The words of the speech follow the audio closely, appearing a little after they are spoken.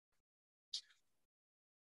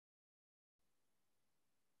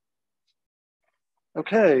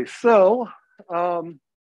Okay, so um,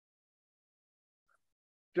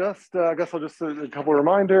 I guess I'll just say a couple of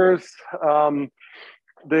reminders. Um,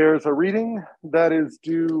 there's a reading that is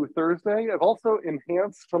due Thursday. I've also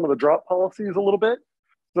enhanced some of the drop policies a little bit.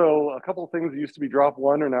 So a couple of things that used to be drop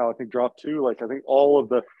one are now I think drop two. Like I think all of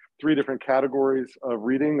the three different categories of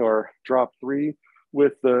reading are drop three.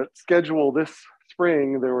 With the schedule this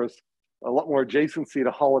spring, there was a lot more adjacency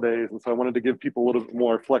to holidays, and so I wanted to give people a little bit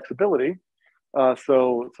more flexibility.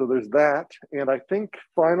 So there's that, and I think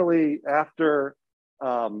finally after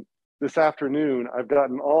this afternoon, I've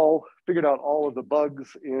figured out all of the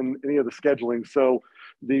bugs in any of the scheduling. So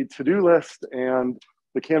the to-do list and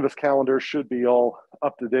the Canvas calendar should be all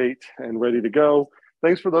up to date and ready to go.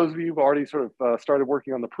 Thanks for those of you who've already sort of started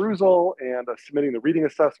working on the perusal and submitting the reading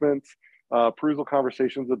assessments. Perusal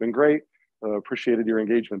conversations have been great. Appreciated your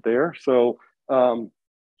engagement there. So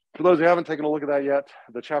for those who haven't taken a look at that yet,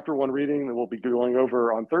 the chapter one reading that we'll be going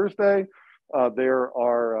over on Thursday, you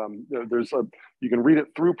can read it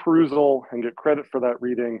through perusal and get credit for that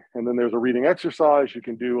reading. And then there's a reading exercise you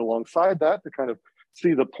can do alongside that to kind of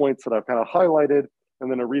see the points that I've kind of highlighted,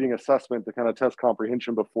 and then a reading assessment to kind of test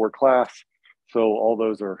comprehension before class. So all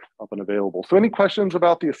those are up and available. So any questions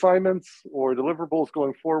about the assignments or deliverables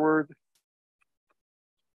going forward?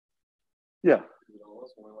 Yeah.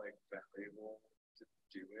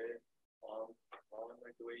 Do it on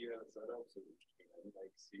like the way you have it set up, so that you can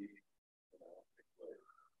like see,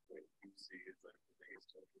 what you see is like the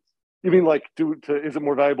biggest focus. You mean like is it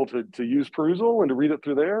more valuable to use perusal and to read it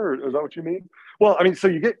through there, or is that what you mean? Well, I mean, so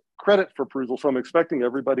you get credit for perusal, so I'm expecting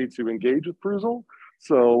everybody to engage with perusal.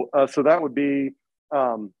 So that would be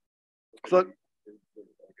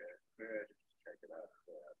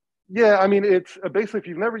yeah, I mean, it's basically, if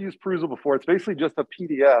you've never used perusal before, it's basically just a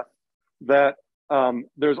PDF that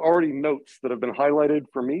there's already notes that have been highlighted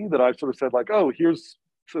for me that I've sort of said like, oh, here's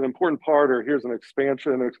an important part, or here's an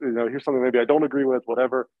expansion, or, here's something maybe I don't agree with,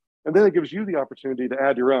 whatever. And then it gives you the opportunity to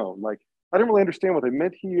add your own. Like, I didn't really understand what they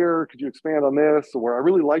meant here. Could you expand on this? Or I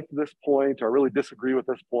really liked this point, or I really disagree with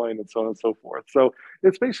this point, and so on and so forth. So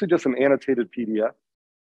it's basically just an annotated PDF.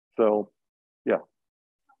 So, yeah.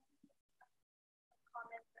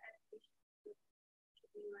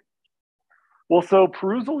 Well, so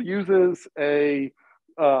perusal uses it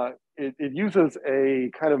uses a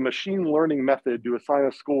kind of machine learning method to assign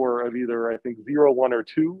a score of either, I think, 0, 1, or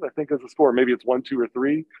 2, I think is the score. Maybe it's 1, 2, or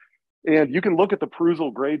 3. And you can look at the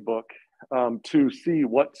perusal gradebook to see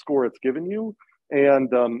what score it's given you. And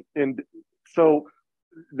so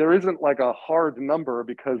there isn't like a hard number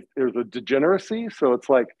because there's a degeneracy. So it's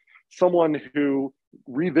like someone who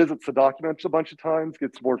revisits the documents a bunch of times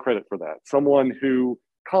gets more credit for that. Someone who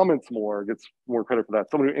comments more gets more credit for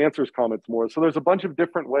that. Someone who answers comments more. So there's a bunch of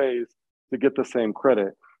different ways to get the same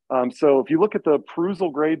credit. So if you look at the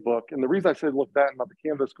perusal gradebook, and the reason I said look at that and not the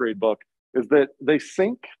Canvas gradebook is that they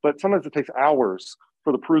sync, but sometimes it takes hours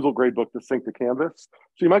for the perusal gradebook to sync to Canvas.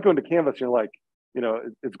 So you might go into Canvas and you're like,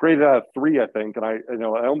 it's graded out of 3, I think, and I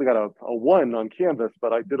only got a 1 on Canvas,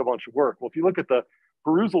 but I did a bunch of work. Well, if you look at the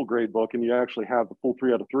perusal gradebook and you actually have the full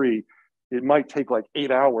 3 out of 3, it might take like 8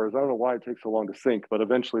 hours. I don't know why it takes so long to sync, but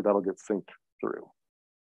eventually that'll get synced through.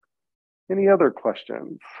 Any other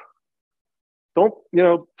questions? Don't,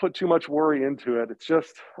 put too much worry into it. It's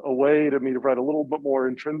just a way to me to provide a little bit more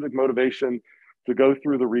intrinsic motivation to go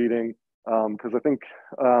through the reading. Because I think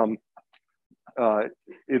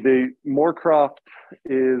the Moorcroft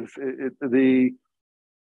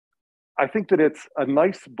I think that it's a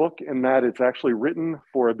nice book in that it's actually written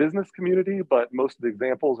for a business community, but most of the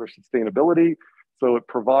examples are sustainability. So it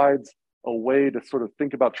provides a way to sort of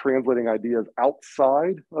think about translating ideas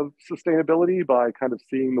outside of sustainability by kind of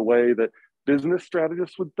seeing the way that business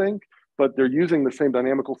strategists would think, but they're using the same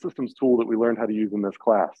dynamical systems tool that we learned how to use in this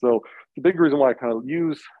class. So the big reason why I kind of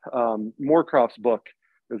use Moorcroft's book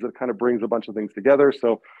is it kind of brings a bunch of things together.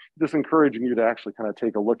 So just encouraging you to actually kind of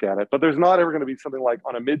take a look at it. But there's not ever going to be something like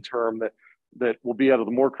on a midterm that will be out of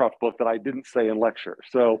the Moorcroft book that I didn't say in lecture.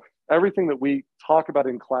 So everything that we talk about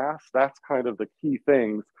in class, that's kind of the key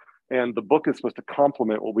things. And the book is supposed to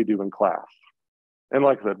complement what we do in class. And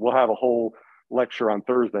like I said, we'll have a whole lecture on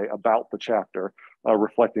Thursday about the chapter,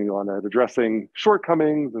 reflecting on it, addressing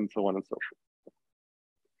shortcomings and so on and so forth.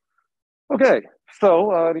 Okay,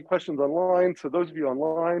 so any questions online? So those of you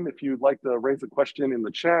online, if you'd like to raise a question in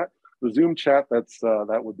the chat, the Zoom chat,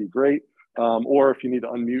 that would be great. Or if you need to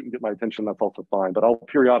unmute and get my attention, that's also fine. But I'll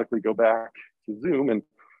periodically go back to Zoom and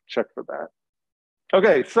check for that.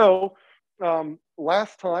 Okay, so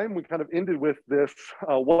last time we kind of ended with this,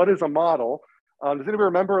 what is a model? Does anybody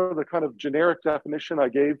remember the kind of generic definition I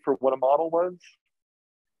gave for what a model was?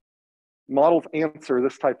 models answer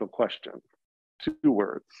this type of question? 2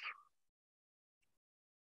 words.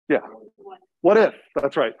 Yeah. What if?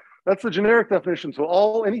 That's right. That's the generic definition.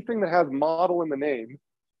 So anything that has model in the name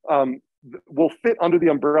will fit under the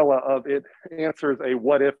umbrella of it answers a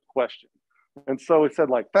what if question. And so it said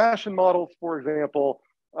like fashion models, for example,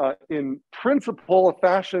 in principle, a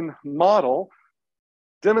fashion model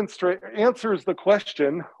answers the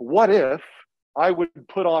question, what if I would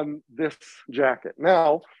put on this jacket?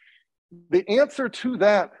 Now, the answer to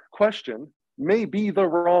that question may be the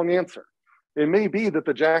wrong answer. It may be that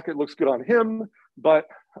the jacket looks good on him, but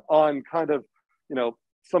on kind of,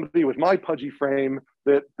 somebody with my pudgy frame,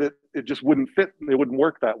 that it just wouldn't fit, it wouldn't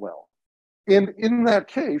work that well. And in that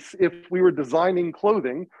case, if we were designing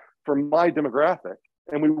clothing for my demographic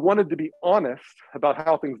and we wanted to be honest about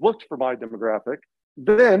how things looked for my demographic,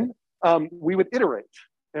 then we would iterate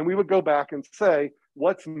and we would go back and say,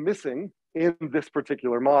 what's missing in this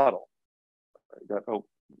particular model?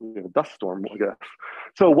 We have a dust storm, I guess.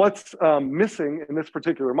 So what's missing in this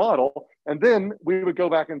particular model? And then we would go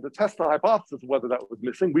back and to test the hypothesis of whether that was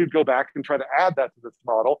missing. We'd go back and try to add that to this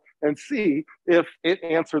model and see if it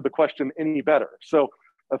answered the question any better. So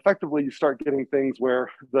effectively, you start getting things where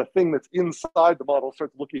the thing that's inside the model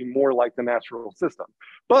starts looking more like the natural system.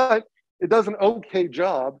 But it does an okay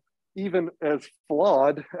job, even as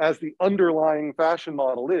flawed as the underlying fashion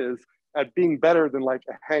model is, at being better than like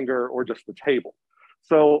a hanger or just the table.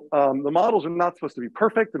 So the models are not supposed to be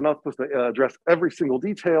perfect. They're not supposed to address every single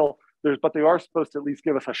detail, but they are supposed to at least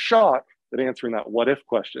give us a shot at answering that what if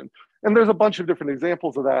question. And there's a bunch of different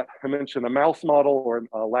examples of that. I mentioned a mouse model or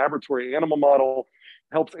a laboratory animal model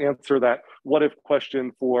helps answer that what if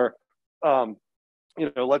question for,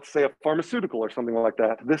 let's say a pharmaceutical or something like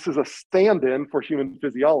that. This is a stand-in for human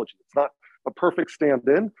physiology. It's not a perfect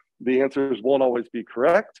stand-in. The answers won't always be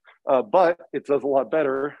correct, but it does a lot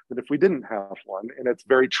better than if we didn't have one, and it's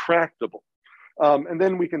very tractable. And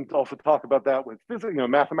then we can also talk about that with physics,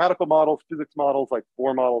 mathematical models, physics models, like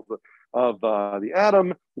Bohr models of the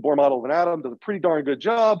atom. The Bohr model of an atom does a pretty darn good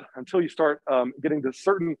job until you start getting to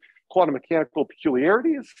certain quantum mechanical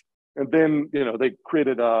peculiarities. And then, they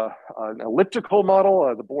created an elliptical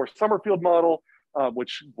model, the Bohr-Sommerfeld model,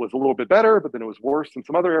 which was a little bit better, but then it was worse in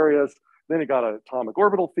some other areas. Then it got atomic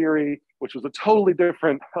orbital theory, which was a totally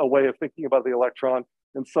different way of thinking about the electron,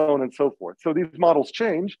 and so on and so forth. So these models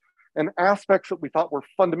change, and aspects that we thought were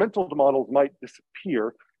fundamental to models might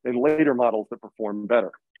disappear in later models that perform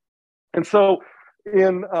better. And so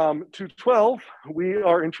in 212, we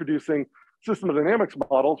are introducing system of dynamics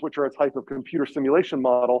models, which are a type of computer simulation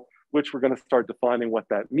model, which we're going to start defining what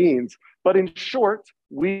that means. But in short,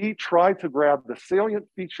 we try to grab the salient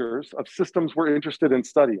features of systems we're interested in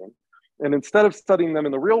studying. And instead of studying them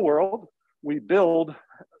in the real world, we build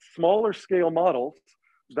smaller scale models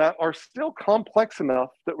that are still complex enough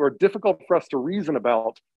that were difficult for us to reason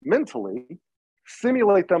about mentally,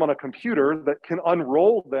 simulate them on a computer that can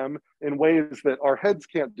unroll them in ways that our heads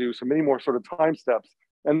can't do, so many more sort of time steps,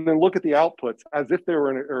 and then look at the outputs as if they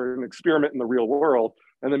were an experiment in the real world,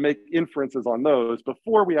 and then make inferences on those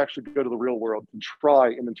before we actually go to the real world to try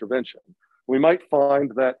an intervention. We might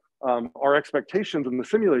find that our expectations in the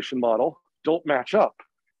simulation model don't match up,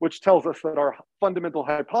 which tells us that our fundamental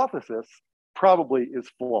hypothesis probably is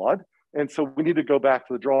flawed. And so we need to go back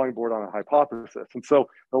to the drawing board on a hypothesis. And so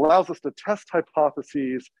it allows us to test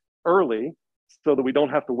hypotheses early so that we don't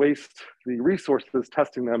have to waste the resources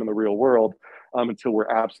testing them in the real world until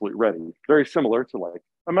we're absolutely ready. Very similar to like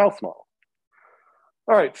a mouse model.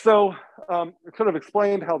 All right, so I sort of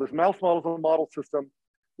explained how this mouse model is a model system.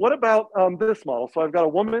 What about this model? So I've got a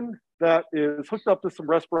woman that is hooked up to some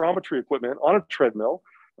respirometry equipment on a treadmill.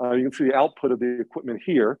 You can see the output of the equipment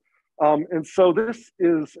here. And so this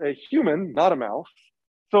is a human, not a mouse.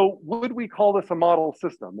 So would we call this a model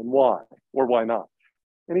system, and why, or why not?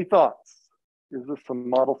 Any thoughts? Is this a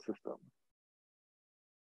model system?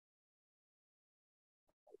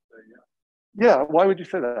 Yeah, why would you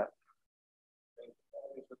say that?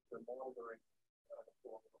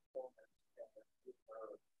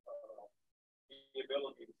 The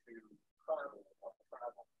ability to travel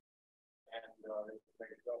and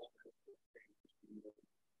make adjustments to the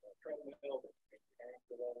treadmill,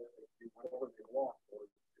 do whatever they want, or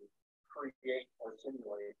to create or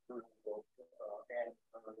simulate through and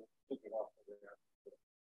keeping up with it.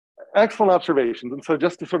 Excellent observations. And so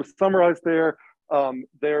just to sort of summarize there,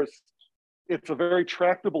 it's a very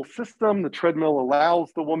tractable system. The treadmill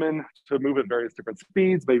allows the woman to move at various different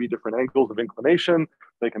speeds, maybe different angles of inclination.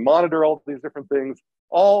 They can monitor all these different things,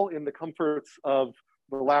 all in the comforts of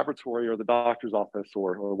the laboratory or the doctor's office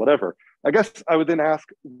or whatever. I guess I would then ask,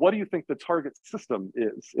 what do you think the target system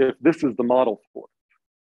is if this is the model for it?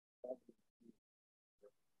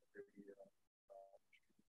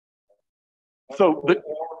 So the,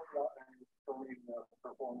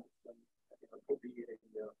 could be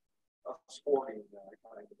a sporting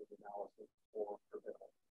kind of analysis or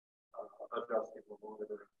adjusting or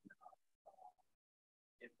monitoring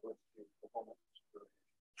inputs to performance.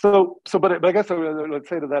 But I guess I would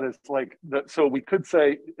say to that is like that. So we could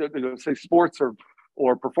say, say sports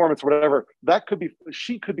or performance or whatever. That could be,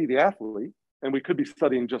 she could be the athlete, and we could be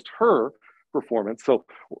studying just her performance. So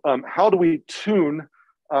how do we tune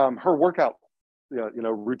her workout,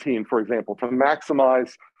 routine, for example, to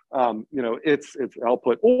maximize, its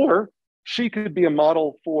output? Or she could be a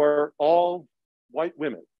model for all white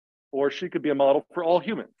women, or she could be a model for all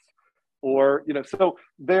humans. Or, so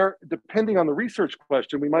there, depending on the research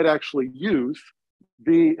question, we might actually use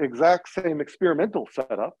the exact same experimental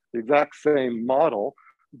setup, the exact same model,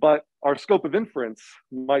 but our scope of inference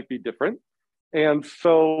might be different. And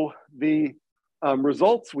so the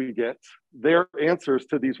results we get, their answers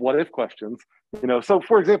to these what if questions, so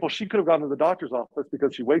for example, she could have gone to the doctor's office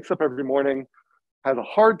because she wakes up every morning, has a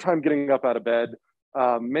hard time getting up out of bed,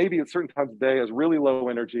 maybe at certain times of the day has really low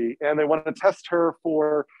energy, and they want to test her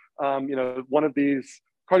for one of these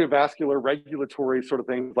cardiovascular regulatory sort of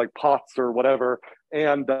things like POTS or whatever.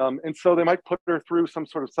 And so they might put her through some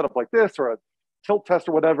sort of setup like this or a tilt test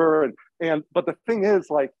or whatever. But the thing is,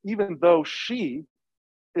 like, even though she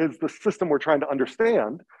is the system we're trying to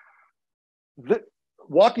understand, that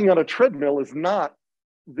walking on a treadmill is not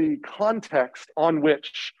the context on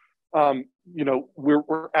which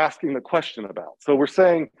we're asking the question about. So we're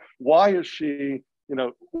saying, why is she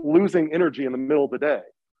losing energy in the middle of the day?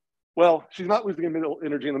 Well, she's not losing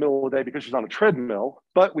energy in the middle of the day because she's on a treadmill,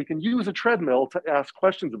 but we can use a treadmill to ask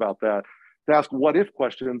questions about that, to ask what if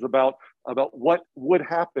questions about what would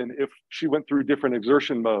happen if she went through different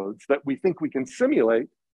exertion modes that we think we can simulate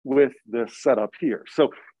with this setup here. So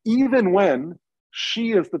even when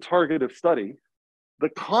she is the target of study, the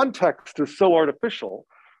context is so artificial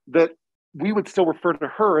that we would still refer to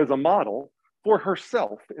her as a model for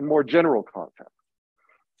herself in more general context.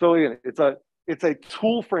 So again, it's a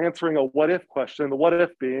tool for answering a what if question, the what if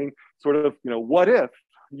being sort of, what if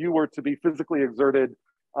you were to be physically exerted,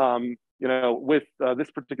 with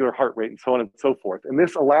this particular heart rate and so on and so forth. And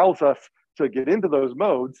this allows us to get into those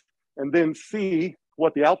modes and then see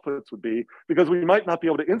what the outputs would be, because we might not be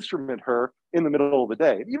able to instrument her in the middle of the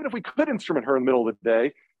day. Even if we could instrument her in the middle of the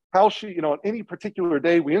day, how she, on any particular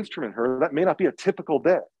day we instrument her, that may not be a typical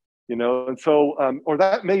day. And so, or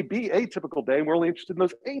that may be a typical day, and we're only interested in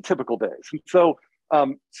those atypical days. And so,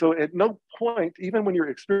 so at no point, even when you're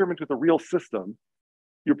experimenting with a real system,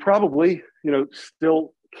 you're probably,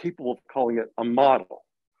 still capable of calling it a model.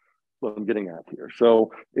 What I'm getting at here.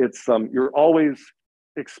 So it's you're always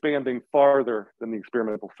expanding farther than the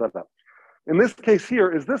experimental setup. In this case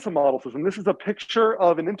here, is this a model system? This is a picture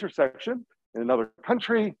of an intersection in another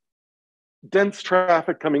country, dense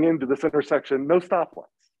traffic coming into this intersection, no stoplights.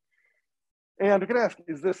 And we can ask,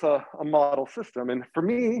 is this a model system? And for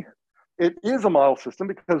me, it is a model system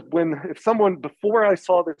because if someone, before I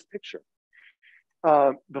saw this picture,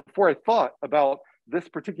 before I thought about this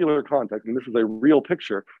particular context, and this is a real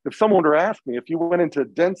picture, if someone were to ask me, if you went into a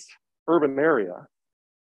dense urban area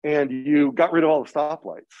and you got rid of all the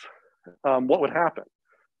stoplights, what would happen?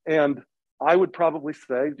 And I would probably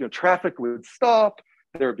say, traffic would stop,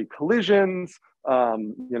 there would be collisions,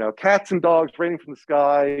 cats and dogs raining from the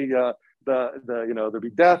sky, there'd be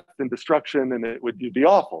death and destruction, and it would be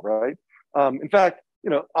awful, right? In fact,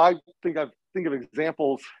 I think of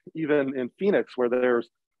examples even in Phoenix where there's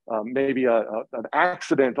maybe an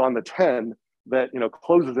accident on the 10 that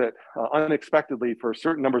closes it unexpectedly for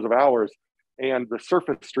certain numbers of hours, and the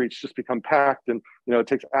surface streets just become packed, and it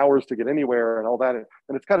takes hours to get anywhere and all that. And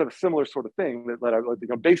it's kind of a similar sort of thing that I,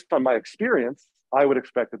 based on my experience, I would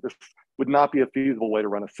expect that this would not be a feasible way to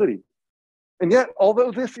run a city. And yet,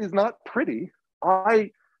 although this is not pretty,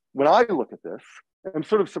 when I look at this, I'm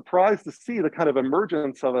sort of surprised to see the kind of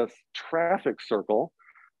emergence of a traffic circle.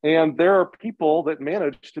 And there are people that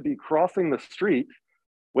manage to be crossing the street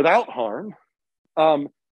without harm.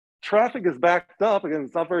 Traffic is backed up. Again,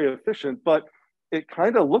 it's not very efficient, but it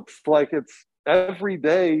kind of looks like it's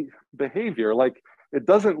everyday behavior. Like, it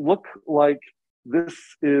doesn't look like this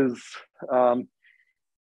is a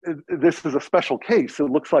special case.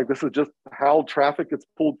 It looks like this is just how traffic gets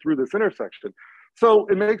pulled through this intersection. So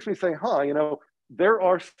it makes me say, there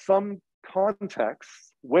are some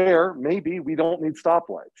contexts where maybe we don't need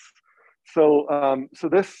stoplights. So, so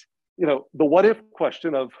this, the what if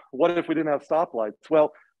question of what if we didn't have stoplights?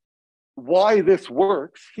 Well, why this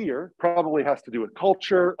works here probably has to do with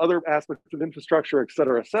culture, other aspects of infrastructure, et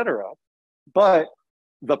cetera, et cetera. But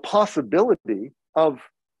the possibility of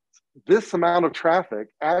this amount of traffic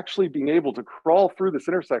actually being able to crawl through this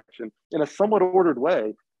intersection in a somewhat ordered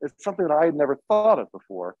way is something that I had never thought of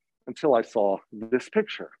before until I saw this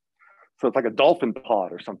picture. So it's like a dolphin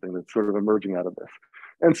pod or something that's sort of emerging out of this.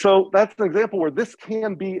 And so that's an example where this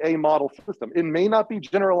can be a model system. It may not be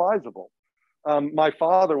generalizable. My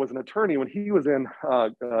father was an attorney. When he was in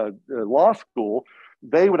law school,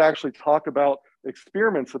 they would actually talk about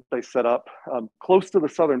experiments that they set up close to the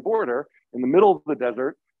southern border in the middle of the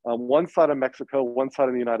desert, one side of Mexico, one side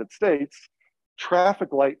of the United States,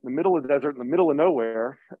 traffic light in the middle of the desert, in the middle of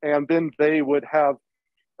nowhere. And then they would have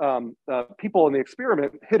people in the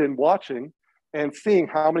experiment hidden watching and seeing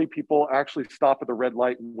how many people actually stop at the red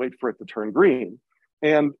light and wait for it to turn green.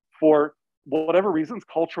 And for whatever reasons,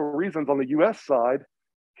 cultural reasons on the US side,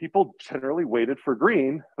 people generally waited for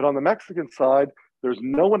green, but on the Mexican side, there's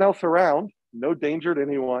no one else around, no danger to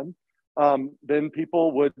anyone. Then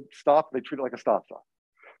people would stop, they treat it like a stop sign.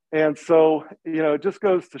 And so, it just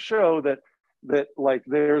goes to show that like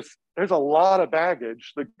there's a lot of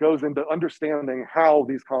baggage that goes into understanding how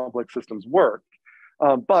these complex systems work.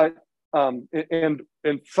 And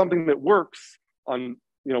something that works on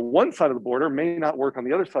one side of the border may not work on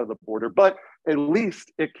the other side of the border, but at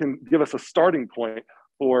least it can give us a starting point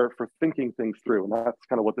for thinking things through. And that's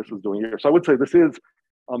kind of what this is doing here. So I would say this is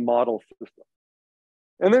a model system.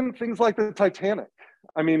 And then things like the Titanic.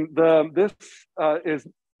 I mean, this is,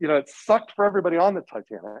 it sucked for everybody on the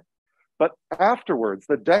Titanic, but afterwards,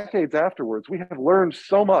 the decades afterwards, we have learned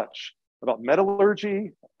so much about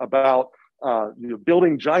metallurgy, about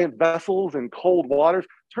building giant vessels in cold waters.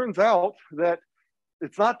 Turns out that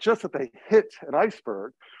it's not just that they hit an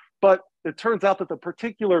iceberg, but it turns out that the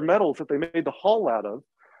particular metals that they made the hull out of,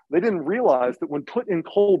 they didn't realize that when put in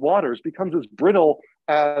cold waters becomes as brittle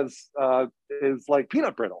as is like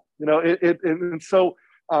peanut brittle. And so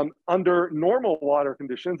under normal water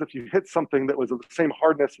conditions, if you hit something that was of the same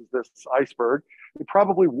hardness as this iceberg, it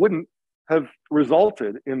probably wouldn't have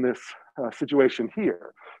resulted in this situation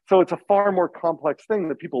here. So it's a far more complex thing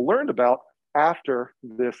that people learned about after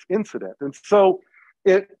this incident. And so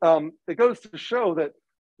it goes to show that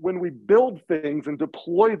when we build things and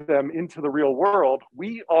deploy them into the real world,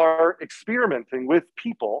 we are experimenting with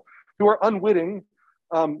people who are unwitting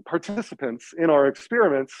participants in our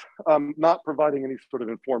experiments, not providing any sort of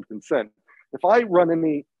informed consent. If I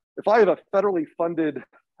have a federally funded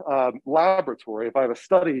laboratory, if I have a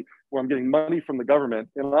study where I'm getting money from the government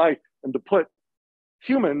and I am to put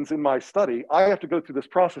humans in my study, I have to go through this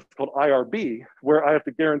process called IRB, where I have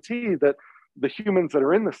to guarantee that the humans that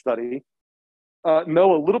are in the study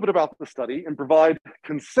know a little bit about the study and provide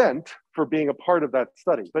consent for being a part of that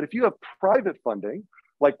study. But if you have private funding,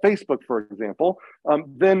 like Facebook, for example,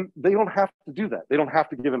 then they don't have to do that. They don't have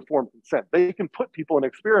to give informed consent. They can put people in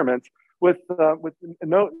experiments without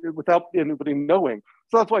anybody knowing.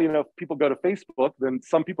 So that's why, if people go to Facebook, then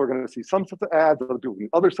some people are going to see some sets of ads, other people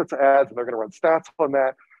other sets of ads, and they're going to run stats on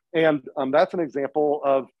that. And that's an example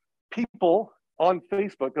of people on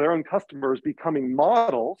Facebook, their own customers, becoming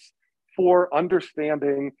models for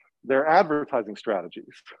understanding their advertising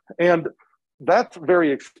strategies. And that's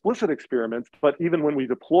very explicit experiments, but even when we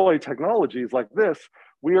deploy technologies like this,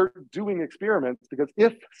 we are doing experiments because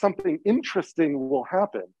if something interesting will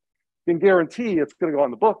happen, you can guarantee it's going to go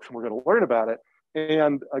on the books and we're going to learn about it.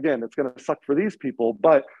 And again, it's going to suck for these people,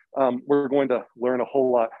 but we're going to learn a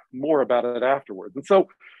whole lot more about it afterwards. And so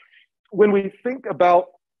when we think about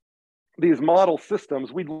these model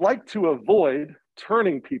systems, we'd like to avoid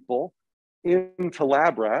turning people into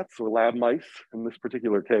lab rats or lab mice in this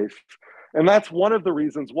particular case. And that's one of the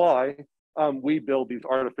reasons why we build these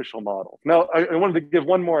artificial models. Now, I wanted to give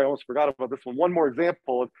one more, I almost forgot about this one more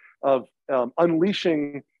example of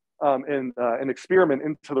unleashing an experiment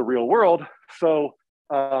into the real world. So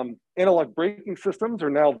analog braking systems are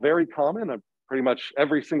now very common. Pretty much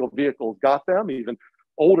every single vehicle's got them, even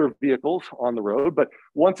older vehicles on the road. But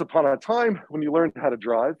once upon a time, when you learned how to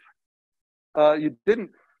drive, you didn't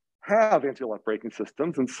have anti-lock braking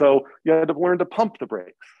systems. And so you had to learn to pump the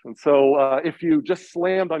brakes. And so if you just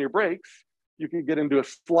slammed on your brakes, you could get into a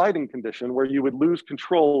sliding condition where you would lose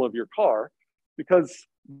control of your car because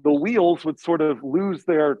the wheels would sort of lose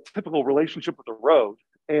their typical relationship with the road.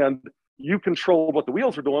 And you controlled what the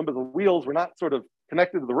wheels were doing, but the wheels were not sort of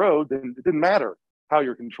connected to the road, then it didn't matter how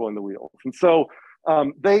you're controlling the wheels. And so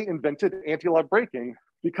they invented anti-lock braking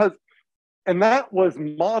and that was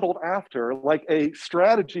modeled after like a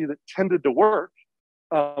strategy that tended to work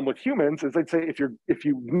with humans is they'd say if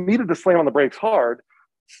you needed to slam on the brakes hard,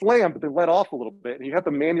 slam, but they let off a little bit, and you have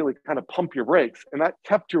to manually kind of pump your brakes, and that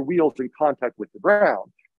kept your wheels in contact with the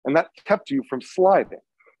ground, and that kept you from sliding.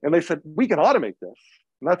 And they said, we can automate this.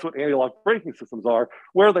 And that's what anti-lock braking systems are,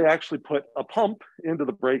 where they actually put a pump into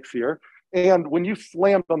the brakes here. And when you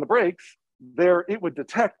slammed on the brakes, there it would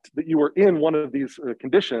detect that you were in one of these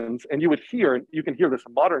conditions, and you would hear, and you can hear this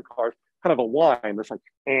in modern cars, kind of a whine, this like,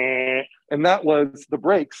 and that was the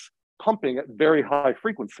brakes pumping at very high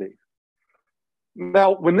frequency.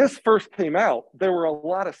 Now, when this first came out, there were a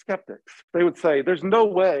lot of skeptics. They would say, there's no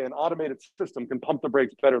way an automated system can pump the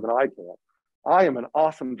brakes better than I can. I am an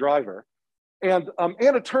awesome driver. And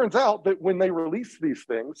it turns out that when they released these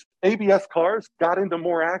things, ABS cars got into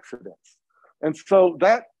more accidents. And so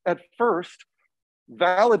that at first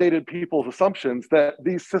validated people's assumptions that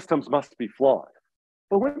these systems must be flawed.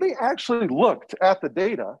 But when they actually looked at the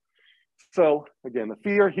data, so again, the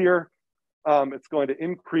fear here, it's going to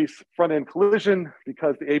increase front-end collision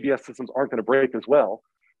because the ABS systems aren't going to brake as well.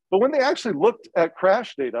 But when they actually looked at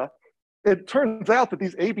crash data, it turns out that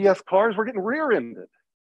these ABS cars were getting rear-ended.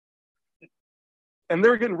 And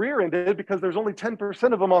they're getting rear-ended because there's only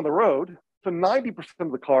 10% of them on the road. So 90%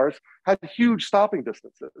 of the cars had huge stopping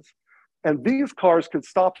distances. And these cars could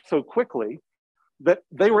stop so quickly that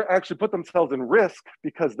they were actually put themselves in risk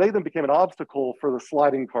because they then became an obstacle for the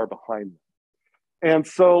sliding car behind them. And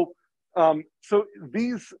so,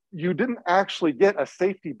 you didn't actually get a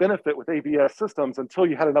safety benefit with ABS systems until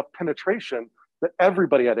you had enough penetration that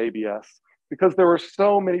everybody had ABS, because there were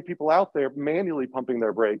so many people out there manually pumping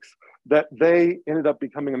their brakes that they ended up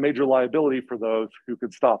becoming a major liability for those who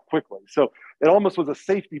could stop quickly. So it almost was a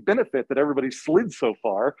safety benefit that everybody slid so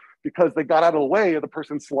far because they got out of the way of the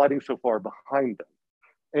person sliding so far behind them.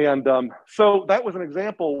 And so that was an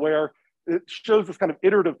example where it shows this kind of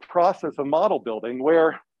iterative process of model building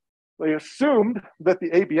where they assumed that the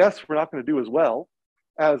ABS were not going to do as well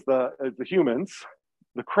as the humans.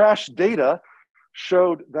 The crash data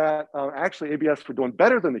showed that actually ABS were doing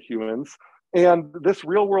better than the humans. And this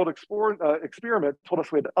real world experiment told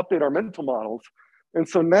us we had to update our mental models. And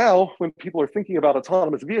so now when people are thinking about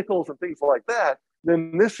autonomous vehicles and things like that,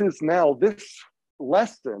 then this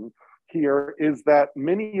lesson here is that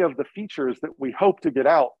many of the features that we hope to get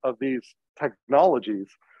out of these technologies,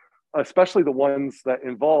 especially the ones that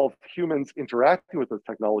involve humans interacting with those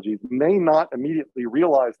technologies, may not immediately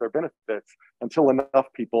realize their benefits until enough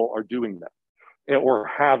people are doing them or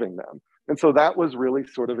having them. And so that was really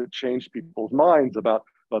sort of, it changed people's minds about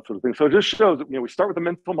that sort of thing. So it just shows that, we start with a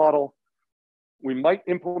mental model, we might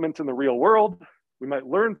implement in the real world, we might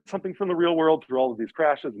learn something from the real world through all of these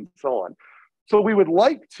crashes and so on. So we would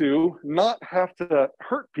like to not have to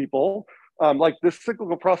hurt people. Like this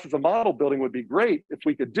cyclical process of model building would be great if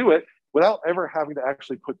we could do it without ever having to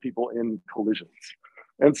actually put people in collisions.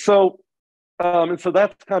 And so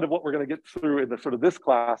that's kind of what we're going to get through in the sort of this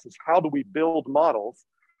class is how do we build models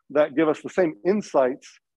that give us the same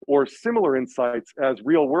insights or similar insights as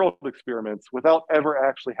real world experiments without ever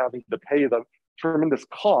actually having to pay the tremendous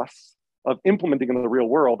costs of implementing in the real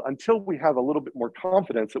world until we have a little bit more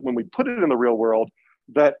confidence that when we put it in the real world,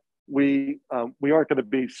 that we aren't going to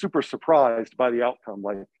be super surprised by the outcome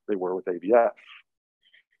like they were with ABS.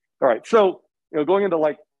 All right, so going into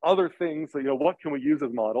like other things, what can we use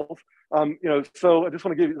as models? So I just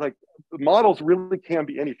want to give you like models really can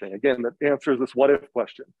be anything. Again, that answers this what if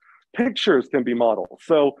question. Pictures can be models.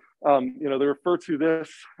 So they refer to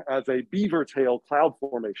this as a beaver tail cloud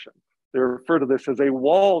formation. They refer to this as a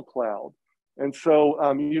wall cloud. And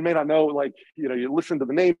so you may not know, like, you listen to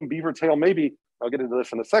the name beaver tail, maybe, I'll get into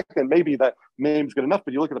this in a second, maybe that name's good enough,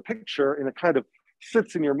 but you look at the picture and it kind of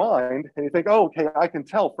sits in your mind and you think, oh, okay, I can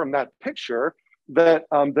tell from that picture that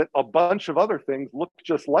that a bunch of other things look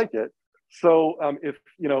just like it. So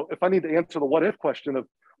if I need to answer the what if question of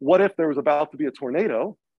what if there was about to be a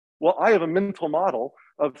tornado, well, I have a mental model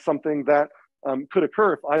of something that could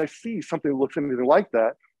occur. If I see something that looks anything like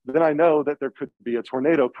that, then I know that there could be a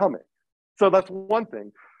tornado coming. So that's one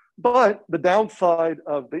thing. But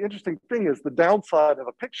the interesting thing is the downside of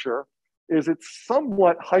a picture is it's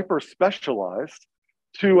somewhat hyper specialized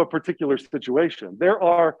to a particular situation. There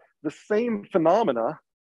are the same phenomena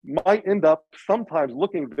might end up sometimes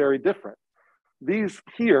looking very different. These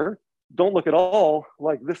here don't look at all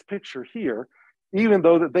like this picture here, even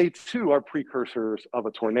though that they too are precursors of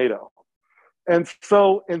a tornado. And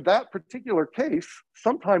so in that particular case,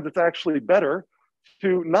 sometimes it's actually better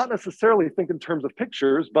to not necessarily think in terms of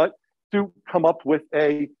pictures, but to come up with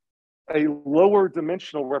a lower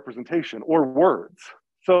dimensional representation or words.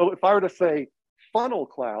 So if I were to say funnel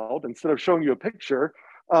cloud, instead of showing you a picture,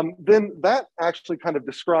 then that actually kind of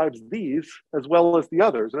describes these as well as the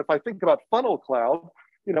others. And if I think about funnel cloud,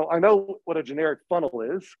 I know what a generic funnel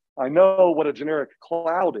is. I know what a generic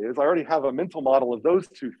cloud is. I already have a mental model of those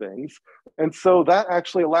two things. And so that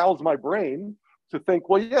actually allows my brain to think,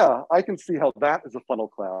 well, yeah, I can see how that is a funnel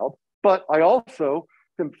cloud, but I also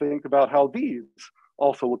can think about how these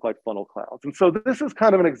also look like funnel clouds. And so this is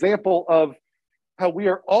kind of an example of how we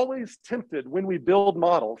are always tempted when we build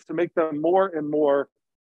models to make them more and more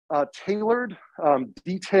tailored,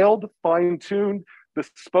 detailed, fine-tuned,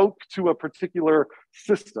 bespoke to a particular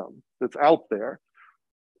system that's out there.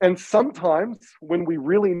 And sometimes when we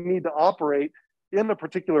really need to operate in a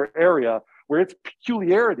particular area where its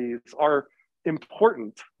peculiarities are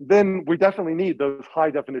important, then we definitely need those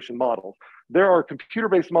high definition models. There are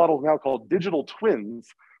computer-based models now called digital twins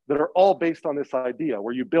that are all based on this idea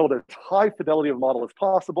where you build as high fidelity of model as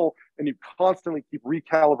possible and you constantly keep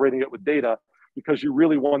recalibrating it with data because you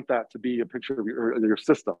really want that to be a picture of your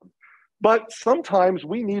system. But sometimes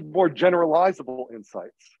we need more generalizable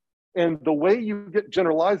insights. And the way you get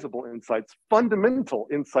generalizable insights, fundamental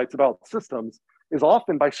insights about systems, is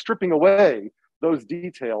often by stripping away those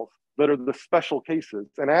details that are the special cases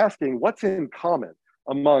and asking what's in common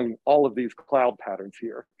among all of these cloud patterns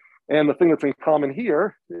here. And the thing that's in common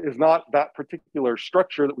here is not that particular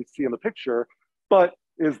structure that we see in the picture, but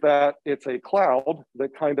is that it's a cloud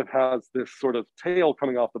that kind of has this sort of tail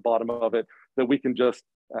coming off the bottom of it that we can just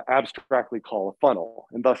abstractly call a funnel.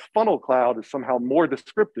 And thus funnel cloud is somehow more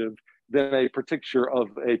descriptive than a picture of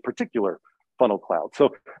a particular funnel cloud.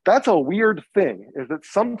 So that's a weird thing, is that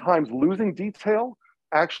sometimes losing detail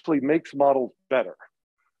actually makes models better.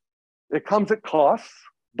 It comes at costs,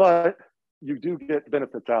 but you do get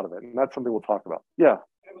benefits out of it. And that's something we'll talk about. Yeah.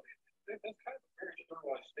 That's kind of a very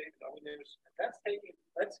generalized statement. I mean,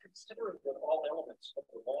 that's considering that all elements of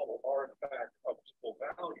the model are in fact of equal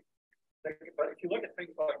value. But if you look at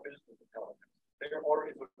things like business intelligence, there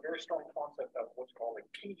is a very strong concept of what's called a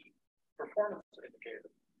key performance indicator.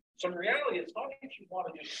 So in reality, it's not that you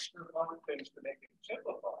want to just screw other things to make it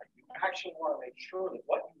simplified. You actually want to make sure that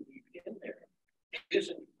what you leave in there is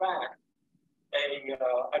in fact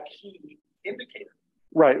a key indicator.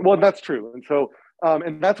 Right. Well, that's true. And so,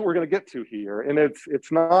 and that's what we're going to get to here. And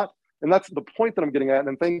it's not, and that's the point that I'm getting at.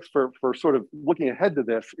 And thanks for sort of looking ahead to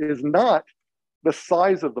this, is not the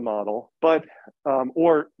size of the model, but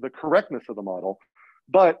or the correctness of the model,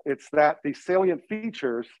 but it's that the salient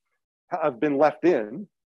features have been left in,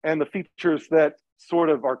 and the features that sort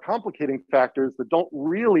of are complicating factors that don't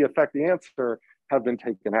really affect the answer have been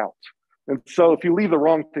taken out. And so if you leave the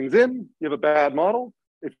wrong things in, you have a bad model.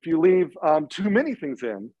 If you leave too many things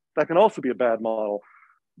in, that can also be a bad model.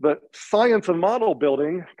 The science of model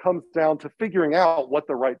building comes down to figuring out what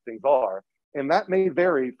the right things are. And that may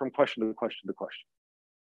vary from question to question to question.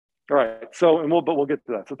 All right, so, but we'll get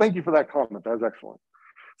to that. So thank you for that comment, that was excellent.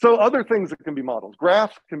 So other things that can be models,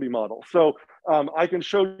 graphs can be models. So I can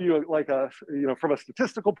show you like from a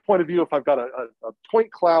statistical point of view, if I've got a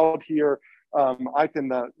point cloud here, I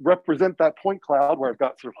can represent that point cloud where I've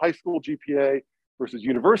got sort of high school GPA versus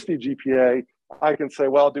university GPA. I can say,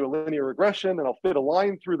 well, I'll do a linear regression and I'll fit a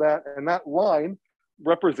line through that. And that line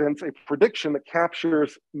represents a prediction that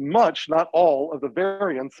captures much, not all, of the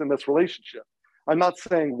variance in this relationship. I'm not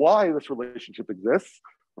saying why this relationship exists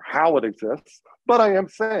or how it exists, but I am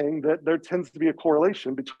saying that there tends to be a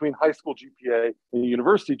correlation between high school GPA and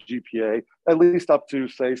university GPA, at least up to,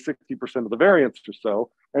 say, 60% of the variance or so.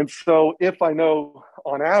 And so if I know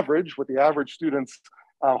on average what the average student's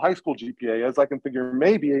high school GPA is, I can figure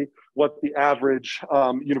maybe what the average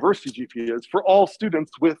university GPA is for all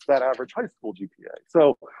students with that average high school GPA.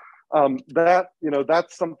 So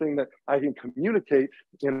that's something that I can communicate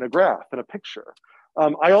in a graph, in a picture.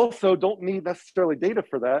 I also don't need necessarily data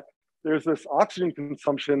for that. There's this oxygen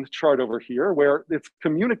consumption chart over here where it's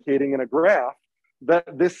communicating in a graph that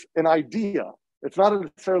an idea. It's not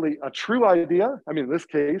necessarily a true idea. I mean, in this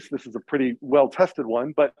case, this is a pretty well-tested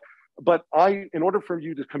one, but in order for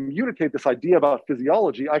you to communicate this idea about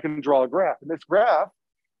physiology, I can draw a graph. And this graph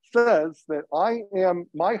says that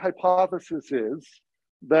my hypothesis is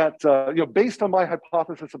that, based on my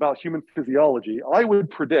hypothesis about human physiology, I would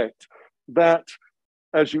predict that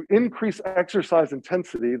as you increase exercise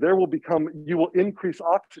intensity, you will increase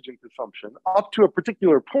oxygen consumption up to a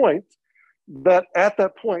particular point, that at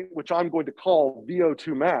that point, which I'm going to call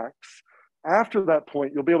VO2 max, after that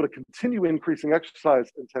point, you'll be able to continue increasing exercise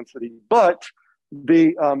intensity, but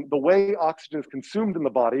the way oxygen is consumed in the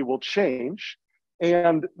body will change,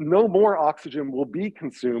 and no more oxygen will be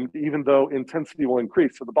consumed, even though intensity will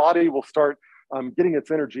increase. So the body will start getting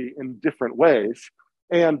its energy in different ways.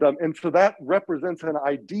 And so that represents an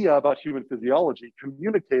idea about human physiology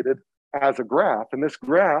communicated as a graph. And this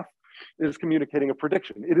graph is communicating a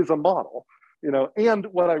prediction. It is a model, you know. And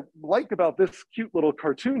what I like about this cute little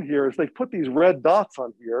cartoon here is they put these red dots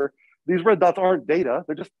on here. These red dots aren't data,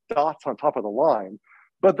 they're just dots on top of the line.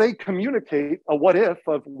 But they communicate a what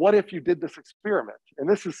if you did this experiment. And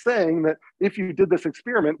this is saying that if you did this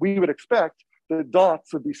experiment, we would expect the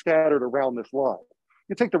dots would be scattered around this line.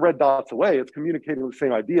 You take the red dots away, it's communicating the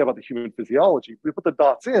same idea about the human physiology. We put the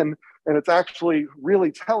dots in, and it's actually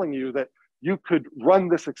really telling you that you could run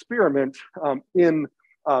this experiment in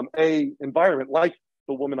a environment like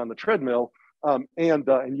the woman on the treadmill,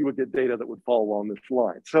 and you would get data that would fall along this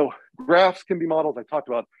line. So graphs can be models. I talked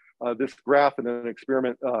about this graph in an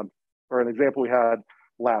experiment or an example we had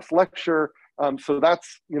last lecture. So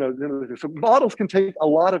that's, you know, so models can take a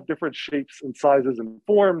lot of different shapes and sizes and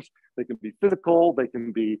forms. They can be physical, they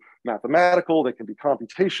can be mathematical, they can be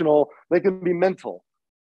computational, they can be mental.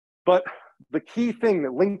 But the key thing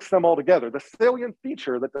that links them all together, the salient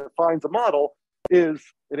feature that defines a model, is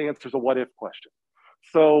it answers a what if question.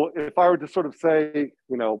 So if I were to sort of say,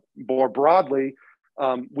 you know, more broadly,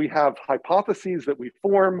 we have hypotheses that we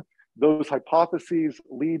form. Those hypotheses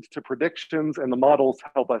lead to predictions, and the models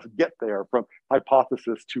help us get there from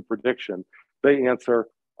hypothesis to prediction. They answer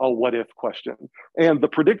a what if question. And the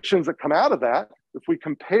predictions that come out of that, if we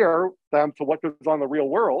compare them to what goes on in the real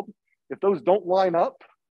world, if those don't line up,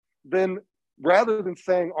 then rather than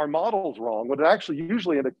saying our model's wrong, what it actually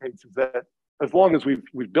usually indicates is that as long as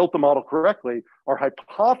we've built the model correctly, our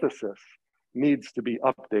hypothesis needs to be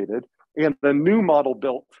updated and the new model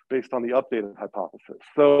built based on the updated hypothesis.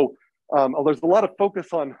 So there's a lot of focus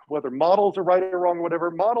on whether models are right or wrong or whatever.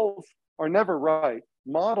 Models are never right.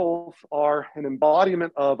 Models are an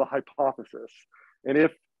embodiment of a hypothesis. And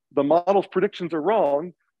if the model's predictions are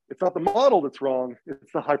wrong, it's not the model that's wrong,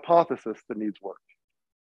 it's the hypothesis that needs work.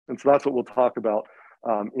 And so that's what we'll talk about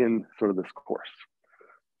in sort of this course.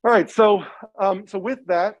 All right, so with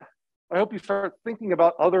that, I hope you start thinking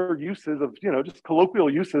about other uses of, you know, just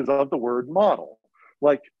colloquial uses of the word model.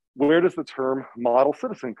 Like, where does the term model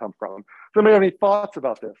citizen come from? So, anybody have any thoughts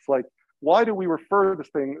about this? Like, why do we refer to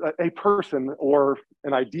this thing, a person or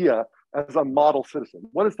an idea, as a model citizen?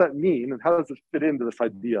 What does that mean, and how does it fit into this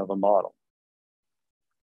idea of a model?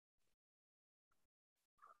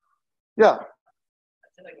 Yeah. I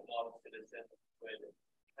feel like a model citizen would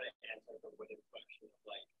kind of answer the what if question of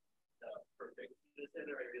like the perfect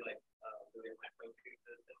citizen, or maybe like really micro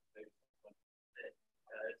citizen, maybe someone that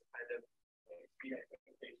is kind of the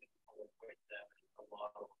expectation of what them a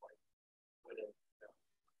model like would have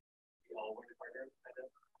be all work harder kind of.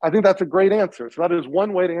 I think that's a great answer. So that is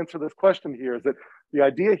one way to answer this question here, is that the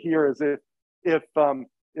idea here is if you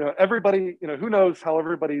know, everybody, you know, who knows how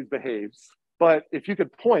everybody behaves, but if you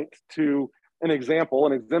could point to an example,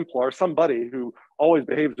 an exemplar, somebody who always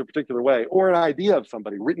behaves a particular way, or an idea of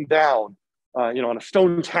somebody written down, you know, on a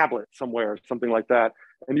stone tablet somewhere, something like that,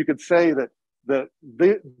 and you could say that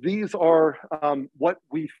these are what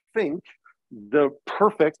we think the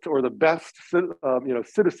perfect or the best you know,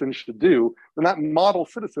 citizen should do, then that model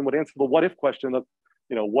citizen would answer the what if question of,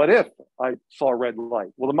 you know, what if I saw a red light?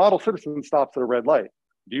 Well, the model citizen stops at a red light.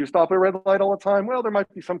 Do you stop at a red light all the time? Well, there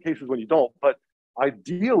might be some cases when you don't, but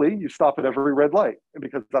ideally you stop at every red light,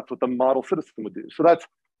 because that's what the model citizen would do. So that's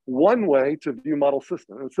one way to view model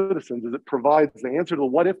citizens, is it provides the answer to the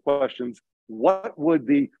what if questions. What would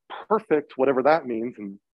the perfect, whatever that means,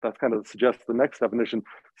 and that's kind of suggests the next definition,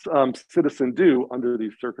 citizen do under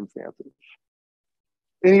these circumstances?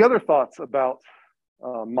 Any other thoughts about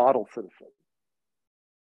model citizen?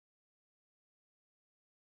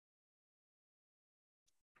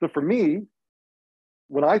 So for me,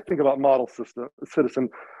 when I think about model citizen,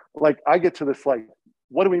 like I get to this, like,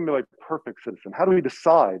 what do we mean by perfect citizen? How do we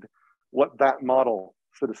decide what that model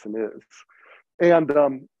citizen is? And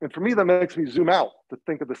for me, that makes me zoom out to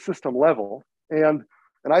think at the system level. And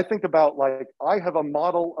I think about, like, I have a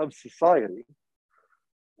model of society.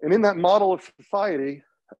 And in that model of society,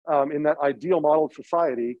 in that ideal model of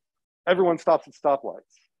society, everyone stops at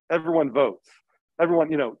stoplights. Everyone votes. Everyone,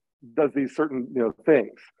 you know, does these certain, you know,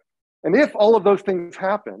 things. And if all of those things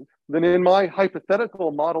happen, then in my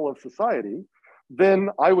hypothetical model of society, then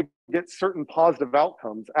I would get certain positive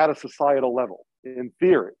outcomes at a societal level, in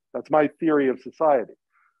theory. That's my theory of society.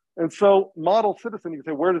 And so model citizen, you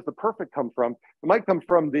can say, where does the perfect come from? It might come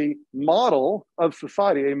from the model of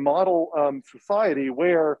society, a model society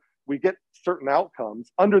where we get certain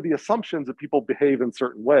outcomes under the assumptions that people behave in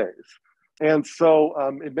certain ways. And so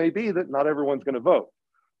it may be that not everyone's going to vote.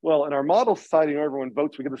 Well, in our model society, where everyone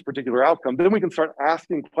votes, we get this particular outcome. Then we can start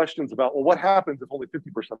asking questions about, well, what happens if only 50%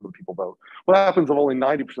 of the people vote? What happens if only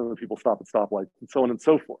 90% of the people stop at stoplights, and so on and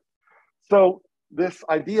so forth? So this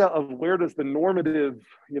idea of where does the normative,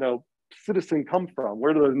 citizen come from?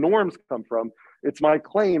 Where do the norms come from? It's my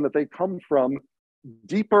claim that they come from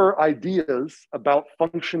deeper ideas about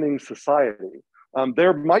functioning society.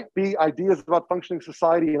 There might be ideas about functioning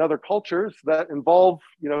society in other cultures that involve,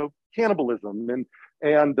 cannibalism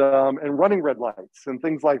and running red lights and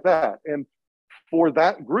things like that. And for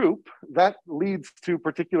that group, that leads to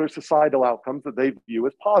particular societal outcomes that they view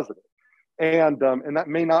as positive. And that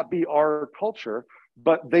may not be our culture,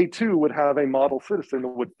 but they too would have a model citizen that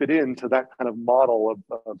would fit into that kind of model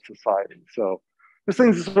of society. So there's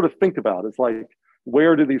things to sort of think about. It's like,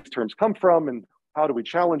 where do these terms come from, and how do we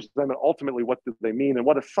challenge them, and ultimately what do they mean, and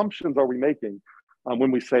what assumptions are we making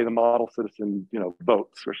when we say the model citizen,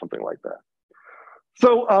 votes or something like that.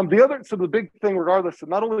 So the big thing, regardless, of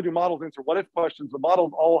not only do models answer what if questions, the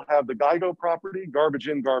models all have the GIGO property, garbage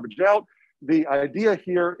in, garbage out. The idea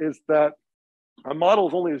here is that a model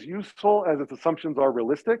is only as useful as its assumptions are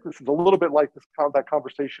realistic. This is a little bit like that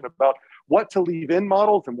conversation about what to leave in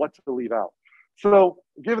models and what to leave out. So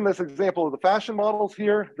given this example of the fashion models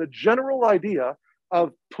here, the general idea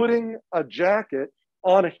of putting a jacket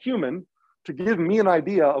on a human to give me an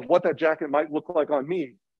idea of what that jacket might look like on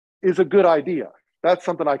me is a good idea. That's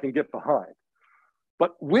something I can get behind.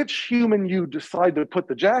 But which human you decide to put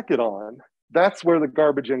the jacket on, that's where the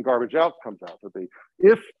garbage in, garbage out comes out to be.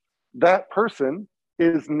 If that person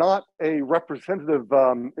is not a representative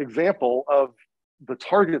example of the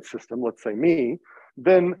target system, let's say me,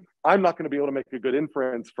 then I'm not going to be able to make a good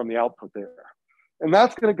inference from the output there. And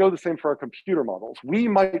that's going to go the same for our computer models. We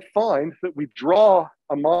might find that we draw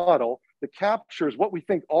a model that captures what we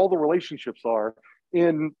think all the relationships are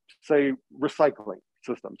in, say, recycling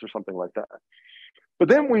systems or something like that. But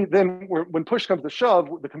then when push comes to shove,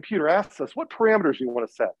 the computer asks us, what parameters do you want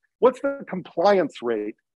to set? What's the compliance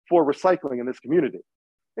rate for recycling in this community?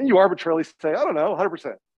 And you arbitrarily say, I don't know,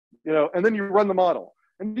 100%, and then you run the model.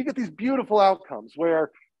 And you get these beautiful outcomes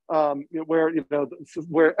where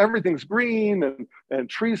everything's green and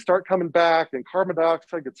trees start coming back and carbon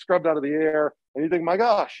dioxide gets scrubbed out of the air. And you think, my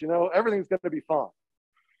gosh, everything's going to be fine.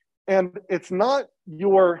 And it's not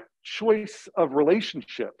your choice of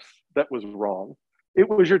relationships that was wrong. It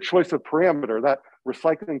was your choice of parameter, that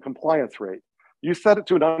recycling compliance rate. You set it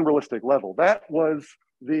to an unrealistic level. That was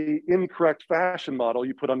the incorrect fashion model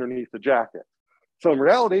you put underneath the jacket. So in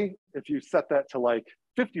reality, if you set that to like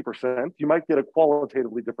 50%, you might get a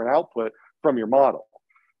qualitatively different output from your model.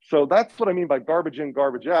 So that's what I mean by garbage in,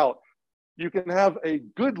 garbage out. You can have a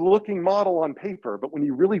good looking model on paper, but when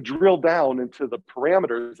you really drill down into the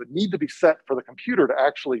parameters that need to be set for the computer to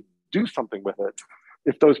actually do something with it,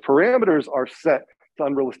 if those parameters are set to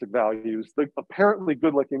unrealistic values, the apparently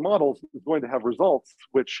good looking models is going to have results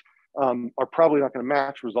which are probably not going to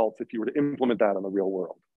match results if you were to implement that in the real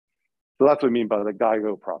world. So that's what I mean by the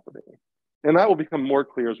GIGO property. And that will become more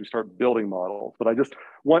clear as we start building models. But I just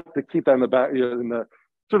want to keep that in the back, in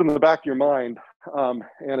the back of your mind.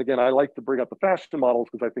 And again, I like to bring up the fashion models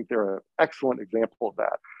because I think they're an excellent example of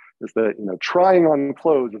that. Is that trying on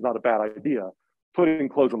clothes is not a bad idea. Putting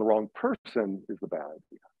clothes on the wrong person is the bad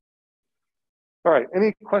idea. All right,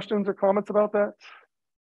 any questions or comments about that?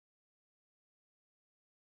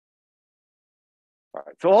 All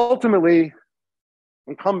right, so ultimately,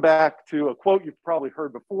 and come back to a quote you've probably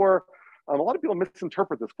heard before. A lot of people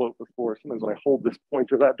misinterpret this quote before. Sometimes when I hold this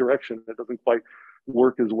pointer that direction, it doesn't quite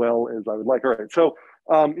work as well as I would like. All right, so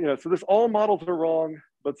so this all models are wrong,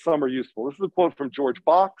 but some are useful. This is a quote from George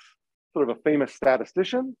Box, sort of a famous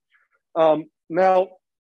statistician. Now,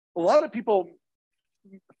 a lot of people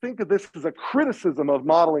think of this as a criticism of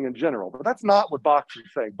modeling in general, but that's not what Box is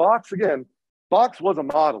saying. Box was a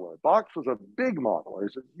modeler. Box was a big modeler.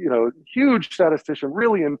 He's a huge statistician,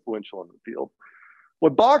 really influential in the field.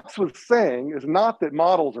 What Box was saying is not that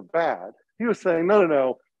models are bad. He was saying,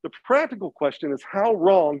 no. The practical question is, how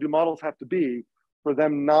wrong do models have to be for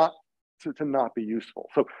them not to not be useful?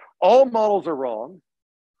 So all models are wrong,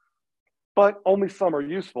 but only some are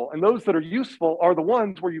useful. And those that are useful are the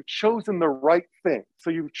ones where you've chosen the right thing. So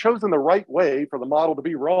you've chosen the right way for the model to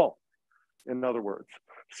be wrong, in other words.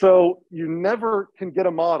 So you never can get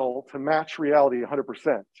a model to match reality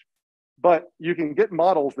 100%. But you can get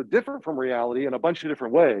models that differ from reality in a bunch of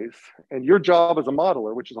different ways. And your job as a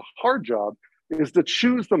modeler, which is a hard job, is to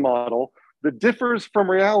choose the model that differs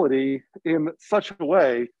from reality in such a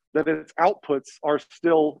way that its outputs are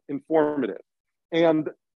still informative. And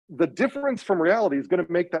the difference from reality is going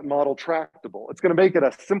to make that model tractable. It's going to make it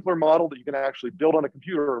a simpler model that you can actually build on a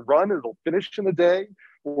computer and run. It'll finish in a day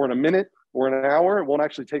or in a minute or in an hour. It won't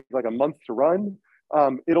actually take like a month to run.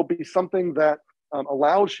 It'll be something that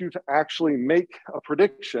allows you to actually make a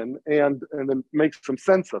prediction and then make some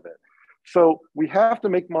sense of it. So we have to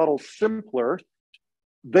make models simpler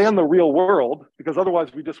than the real world, because otherwise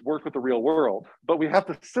we just work with the real world. But we have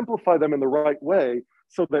to simplify them in the right way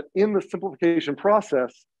so that in the simplification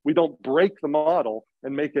process, we don't break the model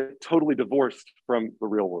and make it totally divorced from the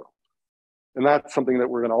real world. And that's something that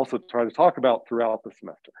we're going to also try to talk about throughout the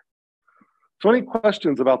semester. So any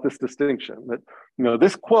questions about this distinction? That, you know,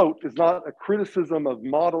 this quote is not a criticism of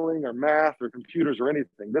modeling or math or computers or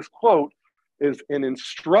anything. This quote is an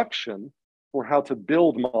instruction for how to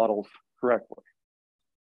build models correctly.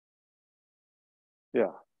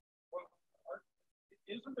 Yeah. Well,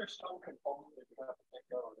 isn't there some component that you have to think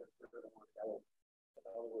of that's in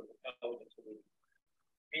other words, elements of it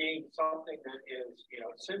being something that is, you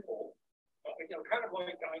know, simple, you know, kind of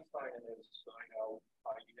like Einstein and his,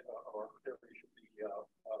 or theory should be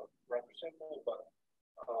rather simple, but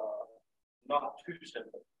not too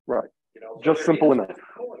simple. Right. You know, just so simple enough.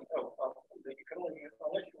 That you can only,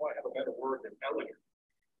 unless you want to have a better word than elegant,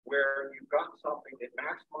 where you've got something that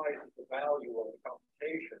maximizes the value of the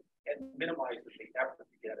computation and minimizes the effort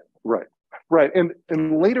to get it. Right, right.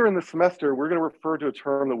 And later in the semester, we're going to refer to a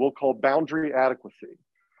term that we'll call boundary adequacy.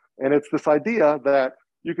 And it's this idea that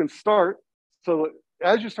you can start, so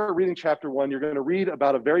as you start reading chapter 1, you're going to read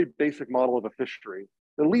about a very basic model of a fishery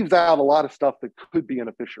that leaves out a lot of stuff that could be in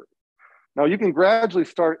a fishery. Now you can gradually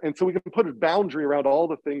start, and so we can put a boundary around all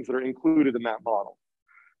the things that are included in that model.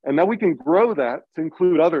 And now we can grow that to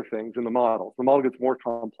include other things in the model. The model gets more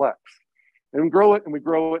complex. And we grow it, and we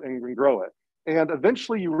grow it, and we grow it. And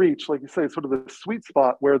eventually you reach, like you say, sort of the sweet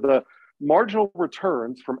spot where the marginal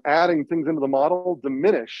returns from adding things into the model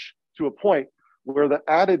diminish to a point where the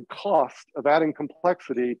added cost of adding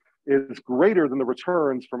complexity is greater than the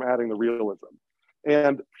returns from adding the realism.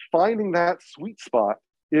 And finding that sweet spot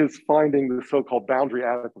is finding the so-called boundary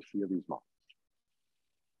adequacy of these models.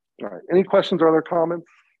 All right, any questions or other comments?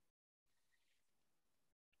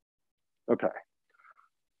 Okay.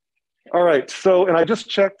 All right, so, and I just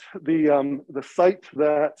checked the site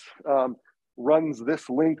that runs this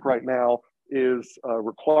link right now is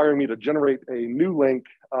requiring me to generate a new link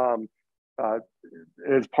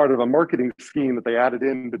as part of a marketing scheme that they added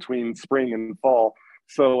in between spring and fall.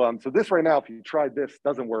 So, so this right now, if you tried this,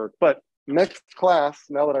 doesn't work. But next class,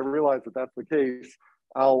 now that I realize that that's the case,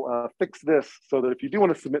 I'll fix this so that if you do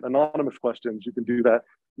want to submit anonymous questions, you can do that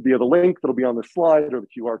via the link that'll be on the slide or the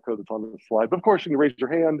QR code that's on the slide. But of course, you can raise your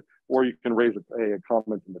hand or you can raise a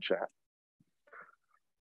comment in the chat.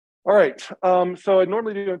 All right, so I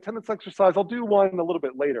normally do an attendance exercise. I'll do one a little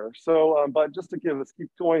bit later. So, but just to keep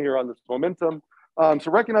going here on this momentum.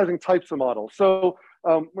 So recognizing types of models. So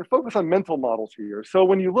we're focused on mental models here. So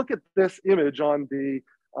when you look at this image on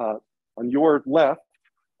your left,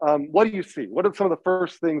 what do you see? What are some of the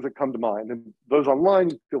first things that come to mind? And those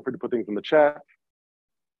online, feel free to put things in the chat.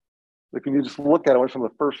 But can you just look at it? What are some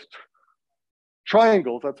of the first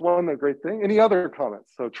triangles? That's one great thing. Any other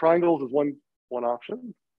comments? So triangles is one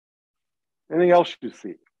option. Anything else you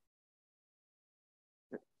see?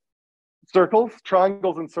 Circles,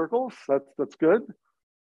 triangles and circles. That's good.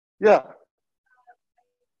 Yeah.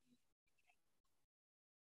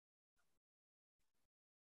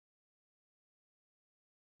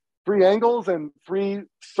 Three angles and three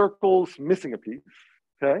circles missing a piece.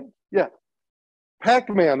 Okay. Yeah.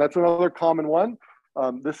 Pac-Man, that's another common one.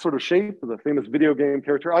 This sort of shape, the famous video game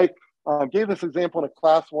character. I gave this example in a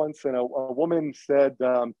class once, and a woman said,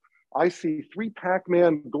 I see three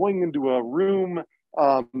Pac-Man going into a room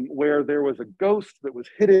where there was a ghost that was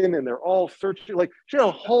hidden, and they're all searching. Like, she had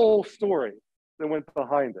a whole story that went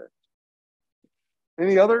behind it.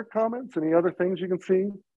 Any other comments? Any other things you can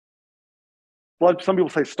see? Some people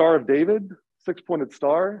say Star of David, six-pointed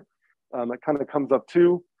star. That kind of comes up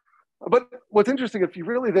too. But what's interesting, if you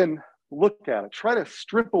really then look at it, try to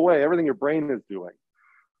strip away everything your brain is doing,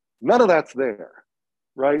 none of that's there,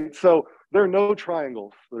 right? So there are no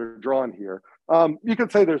triangles that are drawn here. You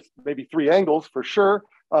could say there's maybe three angles for sure.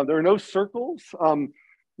 There are no circles. You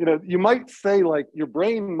know, you might say like your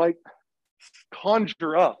brain might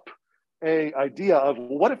conjure up a idea of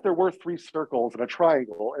what if there were three circles and a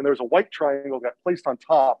triangle, and there's a white triangle that got placed on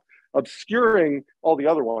top, obscuring all the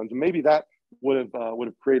other ones, and maybe that would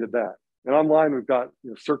have created that. And online we've got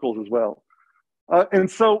circles as well, and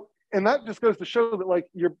that just goes to show that like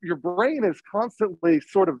your brain is constantly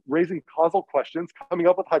sort of raising causal questions, coming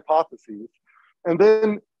up with hypotheses, and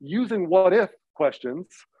then using what if questions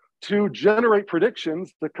to generate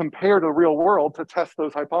predictions to compare to the real world to test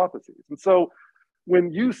those hypotheses. And so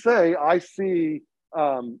when you say, I see,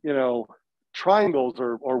 triangles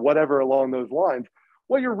or whatever along those lines,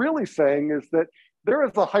 what you're really saying is that there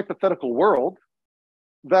is a hypothetical world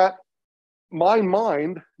that my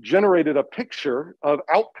mind generated a picture of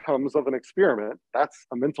outcomes of an experiment. That's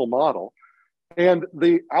a mental model. And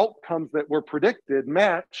the outcomes that were predicted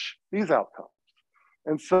match these outcomes.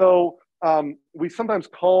 And so we sometimes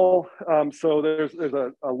call, so there's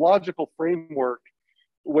a logical framework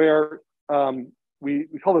where we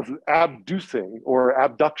call this abducing or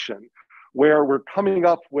abduction, where we're coming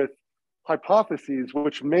up with hypotheses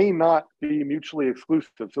which may not be mutually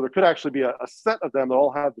exclusive. So there could actually be a set of them that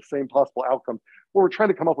all have the same possible outcome, where we're trying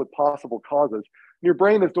to come up with possible causes. And your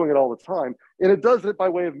brain is doing it all the time. And it does it by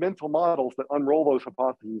way of mental models that unroll those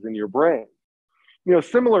hypotheses in your brain.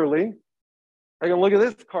 Similarly, I can look at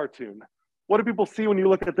this cartoon. What do people see when you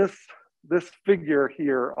look at this figure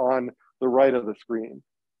here on the right of the screen?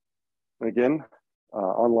 And again,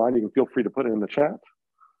 online, you can feel free to put it in the chat.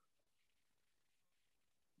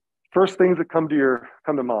 First things that come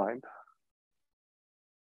to mind.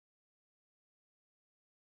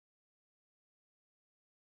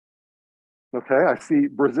 Okay, I see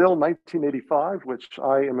Brazil 1985, which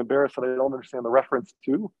I am embarrassed that I don't understand the reference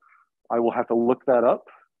to. I will have to look that up.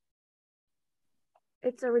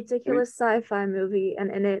 It's a ridiculous sci-fi movie, and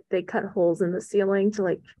in it, they cut holes in the ceiling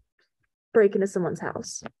to break into someone's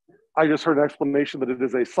house. I just heard an explanation that it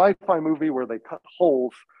is a sci-fi movie where they cut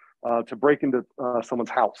holes to break into someone's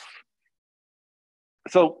house.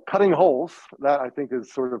 So cutting holes, that I think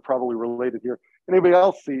is sort of probably related here. Anybody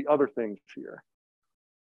else see other things here?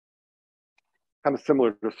 Kind of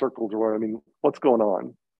similar to circles, or what's going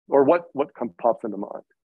on? Or what pops into mind?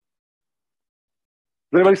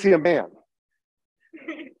 Does anybody see a man?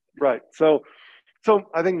 Right, so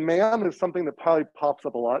I think man is something that probably pops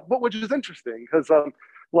up a lot, but which is interesting because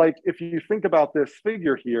if you think about this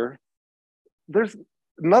figure here, there's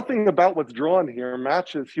nothing about what's drawn here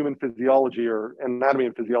matches human physiology or anatomy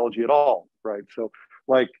and physiology at all, right? So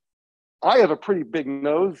I have a pretty big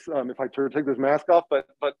nose if I take this mask off, but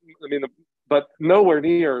nowhere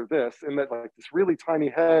near this, and that this really tiny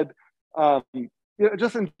head.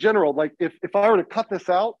 Just in general, if I were to cut this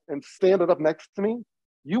out and stand it up next to me,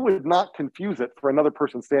 you would not confuse it for another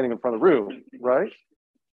person standing in front of the room, right?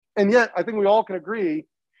 And yet, I think we all can agree,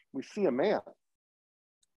 we see a man.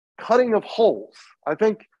 Cutting of holes. I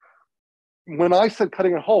think when I said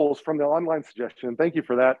cutting of holes from the online suggestion, thank you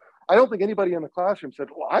for that, I don't think anybody in the classroom said,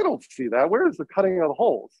 well, I don't see that. Where is the cutting of the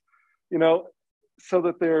holes? So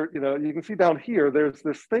that you can see down here, there's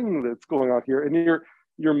this thing that's going on here, and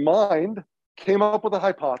your mind came up with a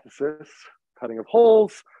hypothesis, cutting of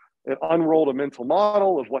holes. It unrolled a mental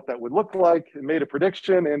model of what that would look like. It made a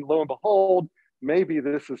prediction, and lo and behold, maybe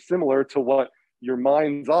this is similar to what your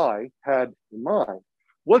mind's eye had in mind.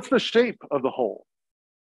 What's the shape of the hole?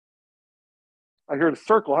 I heard a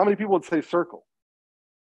circle. How many people would say circle?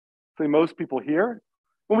 Say most people here.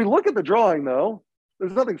 When we look at the drawing, though,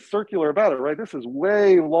 there's nothing circular about it, right? This is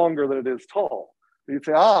way longer than it is tall. You'd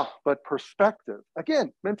say, but perspective.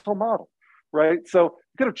 Again, mental model, right? So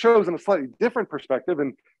you could have chosen a slightly different perspective,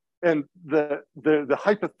 and the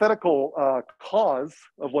hypothetical cause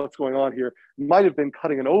of what's going on here might have been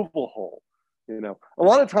cutting an oval hole. A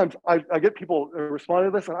lot of times I get people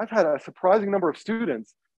responding to this, and I've had a surprising number of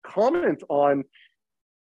students comment on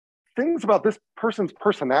things about this person's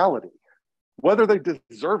personality, whether they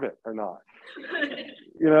deserve it or not.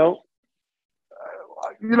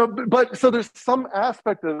 But so there's some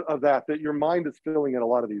aspect of that your mind is filling in a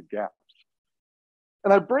lot of these gaps.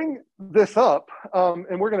 And I bring this up,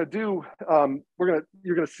 and we're going to do,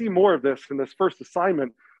 you're going to see more of this in this first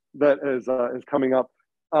assignment that is coming up,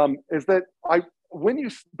 is that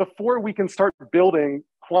before we can start building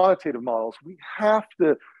quantitative models, we have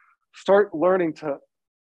to start learning to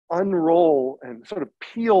unroll and sort of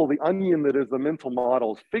peel the onion that is the mental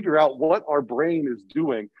models, figure out what our brain is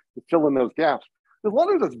doing to fill in those gaps. There's a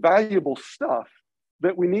lot of this valuable stuff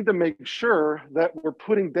that we need to make sure that we're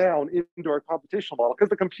putting down into our computational model, because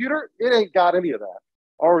the computer, it ain't got any of that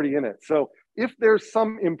already in it. So if there's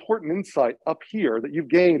some important insight up here that you've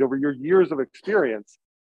gained over your years of experience,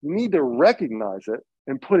 you need to recognize it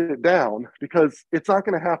and put it down, because it's not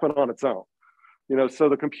going to happen on its own. So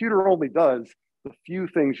the computer only does the few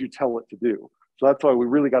things you tell it to do. So that's why we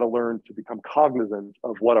really got to learn to become cognizant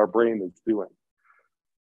of what our brain is doing.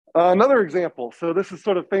 Another example. So this is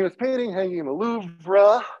sort of famous painting hanging in the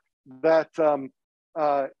Louvre that,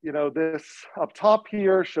 this up top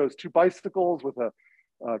here shows two bicycles with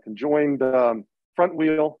a conjoined front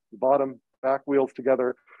wheel, the bottom, back wheels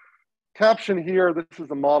together. caption here, this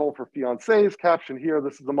is a model for fiancés. Caption here,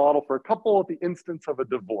 this is a model for a couple at the instance of a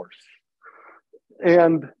divorce.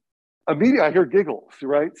 And immediately I hear giggles,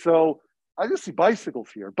 right? So I just see bicycles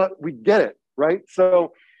here, but we get it, right?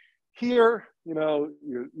 So here, you know,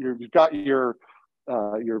 you've got your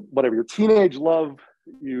whatever, your teenage love.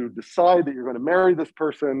 You decide that you're going to marry this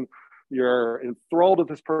person. You're enthralled with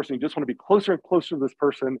this person. You just want to be closer and closer to this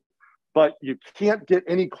person, but you can't get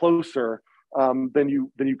any closer than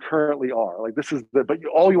you currently are. Like this is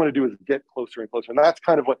all you want to do is get closer and closer, and that's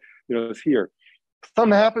kind of what is here.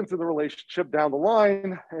 Something happens in the relationship down the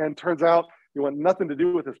line, and turns out you want nothing to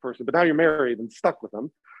do with this person, but now you're married and stuck with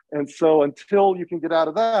them, and so until you can get out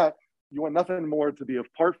of that, you want nothing more to be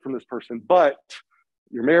apart from this person, but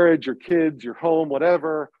your marriage, your kids, your home,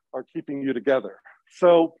 whatever, are keeping you together.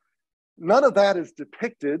 So none of that is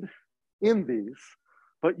depicted in these,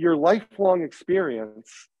 but your lifelong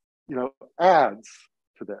experience, adds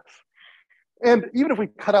to this. And even if we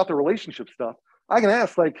cut out the relationship stuff, I can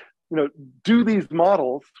ask, like, do these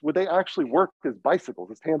models, would they actually work as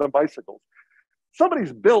bicycles, as tandem bicycles?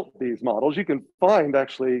 Somebody's built these models. You can find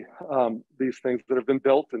actually these things that have been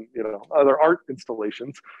built in other art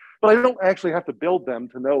installations, but I don't actually have to build them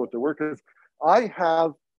to know if they work. Because I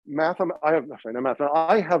have mechanical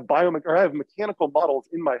models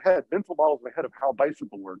in my head, mental models in my head of how a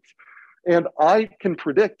bicycle works, and I can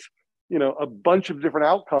predict a bunch of different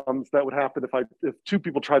outcomes that would happen if two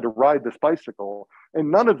people tried to ride this bicycle,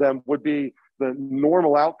 and none of them would be the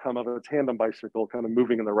normal outcome of a tandem bicycle kind of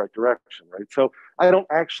moving in the right direction, right? So I don't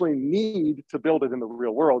actually need to build it in the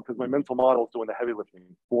real world because my mental model is doing the heavy lifting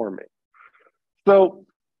for me. So,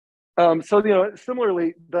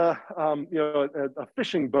 similarly, a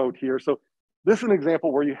fishing boat here. So this is an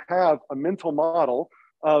example where you have a mental model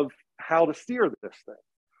of how to steer this thing.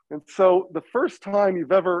 And so the first time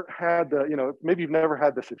you've ever had maybe you've never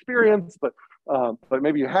had this experience, but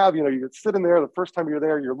maybe you have, you're sitting there, the first time you're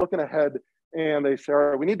there, you're looking ahead, and they say, all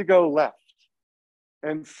right, we need to go left.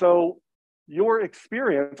 And so your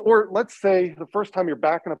experience, or let's say the first time you're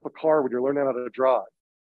backing up a car when you're learning how to drive,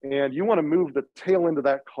 and you want to move the tail end of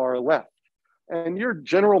that car left. And your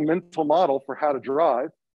general mental model for how to drive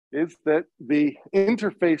is that the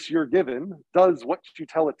interface you're given does what you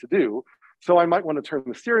tell it to do. So I might want to turn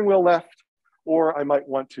the steering wheel left, or I might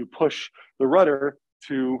want to push the rudder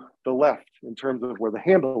to the left in terms of where the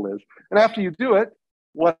handle is. And after you do it,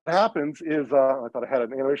 what happens is, I thought I had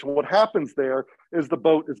an animation. What happens there is the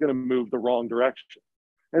boat is going to move the wrong direction.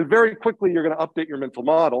 And very quickly, you're going to update your mental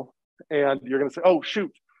model, and you're going to say, oh,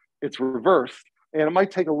 shoot, it's reversed. And it might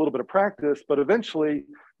take a little bit of practice, but eventually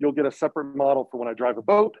you'll get a separate model for when I drive a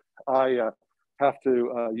boat. I have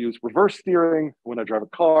to use reverse steering. When I drive a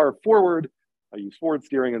car forward, I use forward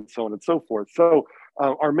steering, and so on and so forth. So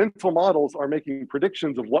our mental models are making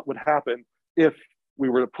predictions of what would happen if we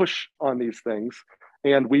were to push on these things,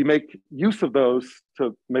 and we make use of those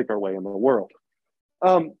to make our way in the world.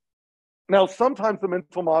 Now, sometimes the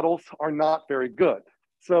mental models are not very good.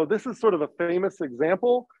 So this is sort of a famous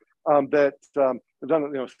example that have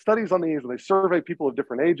done studies on these, and they survey people of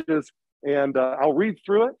different ages. And I'll read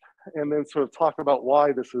through it and then sort of talk about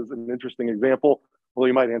why this is an interesting example. Well,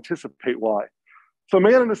 you might anticipate why. So a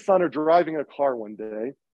man and his son are driving in a car one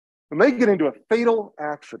day, and they get into a fatal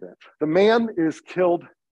accident. The man is killed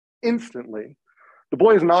instantly. The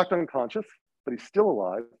boy is knocked unconscious, but he's still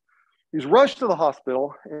alive. He's rushed to the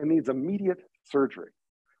hospital and needs immediate surgery.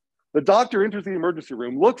 The doctor enters the emergency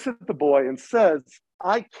room, looks at the boy, and says,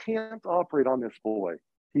 I can't operate on this boy.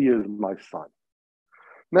 He is my son.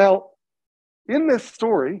 Now, in this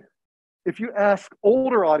story, if you ask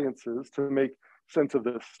older audiences to make sense of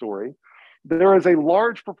this story, there is a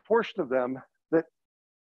large proportion of them that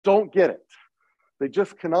don't get it. They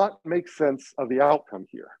just cannot make sense of the outcome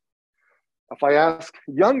here. If I ask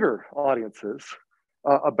younger audiences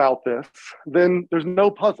about this, then there's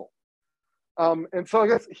no puzzle. And so I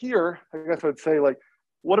guess I'd say, like,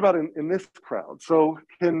 what about in this crowd? So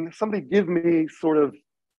can somebody give me sort of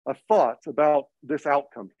a thought about this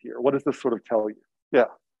outcome here? What does this sort of tell you? Yeah.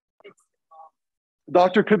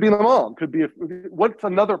 Doctor could be the mom, could be, what's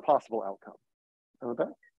another possible outcome? Okay.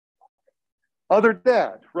 Other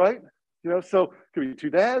dad, right? So could be two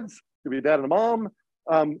dads, could be a dad and a mom.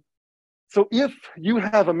 So if you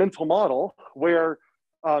have a mental model where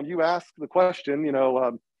you ask the question,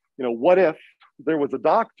 what if there was a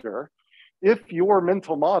doctor? If your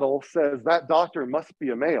mental model says that doctor must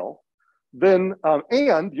be a male, then,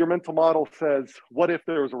 and your mental model says, what if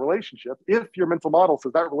there was a relationship? If your mental model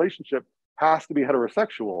says that relationship has to be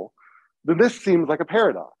heterosexual, then this seems like a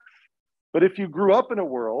paradox. But if you grew up in a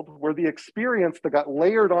world where the experience that got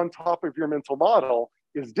layered on top of your mental model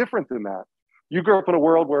is different than that. You grew up in a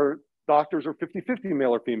world where doctors are 50-50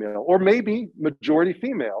 male or female, or maybe majority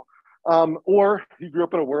female. Or you grew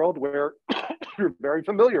up in a world where you're very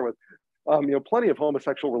familiar with plenty of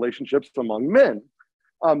homosexual relationships among men.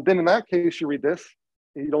 Then in that case, you read this,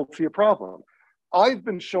 and you don't see a problem. I've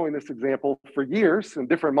been showing this example for years in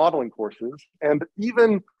different modeling courses, and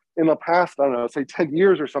even in the past, I don't know, say 10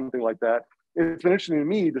 years or something like that, it's been interesting to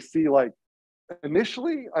me to see, like,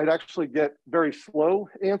 initially I'd actually get very slow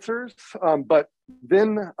answers, but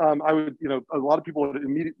then I would, a lot of people would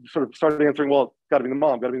immediately sort of started answering, well, it's gotta be the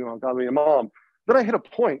mom, gotta be the mom, gotta be the mom. Then I hit a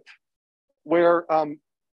point where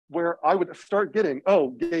I would start getting, oh,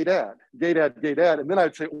 gay dad, gay dad, gay dad. And then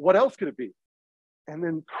I'd say, what else could it be? And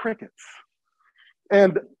then crickets.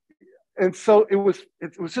 And so it was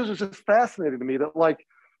just fascinating to me that, like,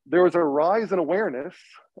 there was a rise in awareness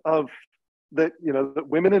of that, that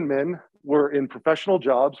women and men were in professional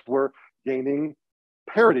jobs were gaining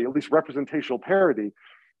parity, at least representational parity.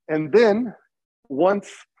 And then once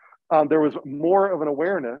there was more of an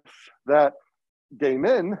awareness that gay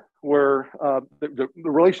men were, the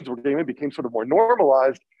relations with gay men became sort of more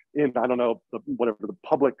normalized in, I don't know, the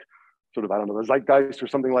public sort of, I don't know, the zeitgeist or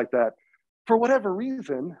something like that. For whatever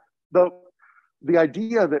reason, the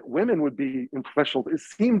idea that women would be in professional, it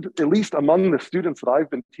seemed, at least among the students that I've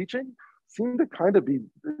been teaching, seemed to kind of be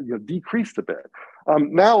decreased a bit.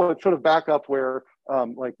 Now it's sort of back up where,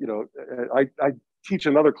 I teach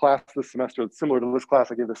another class this semester that's similar to this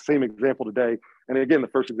class. I gave the same example today. And again, the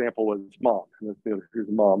first example was mom. And here's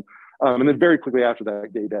a mom. And then very quickly after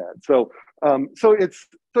that, gay dad. So it's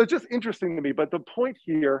just interesting to me. But the point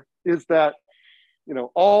here is that,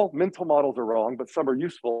 all mental models are wrong, but some are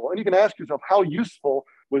useful. And you can ask yourself, how useful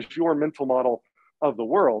was your mental model of the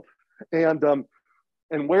world? And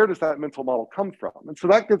where does that mental model come from? And so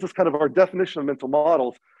that gives us kind of our definition of mental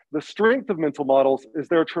models. The strength of mental models is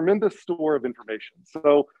they're a tremendous store of information.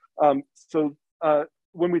 So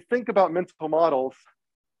when we think about mental models,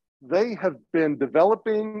 they have been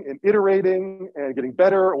developing and iterating and getting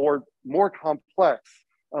better or more complex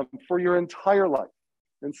for your entire life.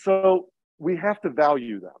 And so we have to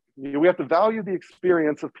value them. We have to value the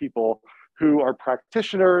experience of people who are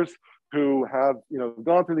practitioners, who have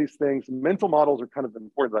gone through these things. Mental models are kind of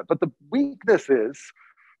important to that. But the weakness is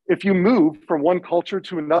if you move from one culture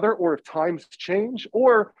to another, or if times change,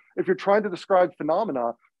 or if you're trying to describe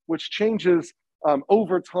phenomena which changes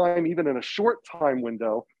over time, even in a short time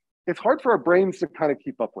window, it's hard for our brains to kind of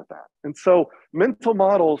keep up with that. And so mental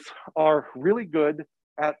models are really good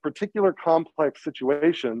at particular complex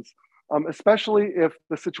situations, especially if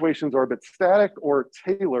the situations are a bit static or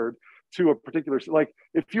tailored to a particular, like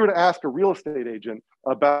if you were to ask a real estate agent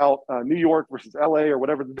about New York versus LA or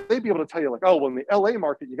whatever, they'd be able to tell you, like, oh, well, in the LA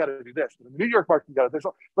market, you got to do this. In the New York market, you got to do this.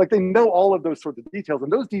 Like, they know all of those sorts of details.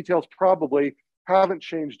 And those details probably haven't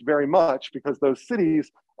changed very much because those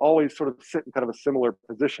cities always sort of sit in kind of a similar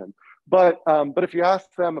position. But if you ask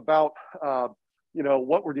them about,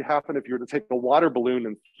 what would happen if you were to take a water balloon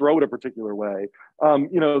and throw it a particular way,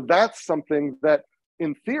 that's something that,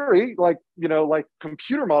 in theory, like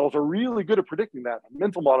computer models are really good at predicting that.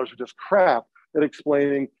 Mental models are just crap at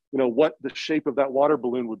explaining, what the shape of that water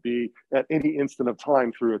balloon would be at any instant of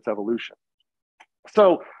time through its evolution.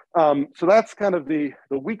 So that's kind of the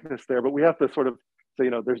weakness there, but we have to sort of say,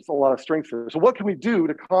 there's a lot of strengths there. So what can we do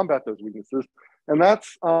to combat those weaknesses? And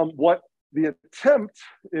that's what the attempt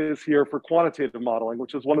is here for quantitative modeling,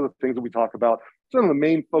 which is one of the things that we talk about. It's one of the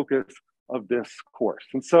main focus of this course.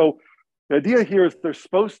 And so the idea here is they're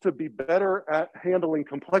supposed to be better at handling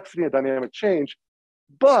complexity and dynamic change,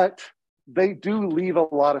 but they do leave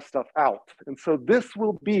a lot of stuff out. And so this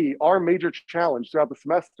will be our major challenge throughout the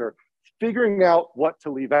semester, figuring out what to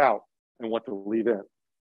leave out and what to leave in.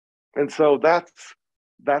 And so that's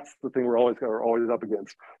the thing we're always up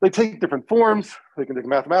against. They take different forms. They can take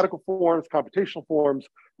mathematical forms, computational forms.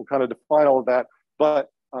 We'll kind of define all of that. But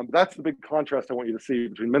that's the big contrast I want you to see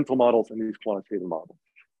between mental models and these quantitative models.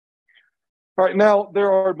 All right, now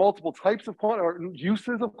there are multiple types of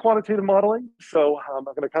uses of quantitative modeling. So I'm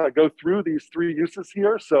going to kind of go through these three uses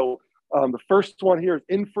here. So the first one here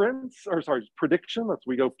is prediction. That's what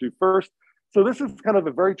we go through first. So this is kind of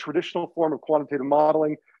a very traditional form of quantitative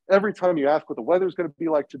modeling. Every time you ask what the weather is going to be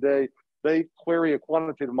like today, they query a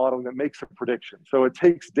quantitative modeling that makes a prediction. So it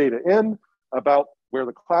takes data in about where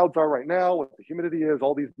the clouds are right now, what the humidity is,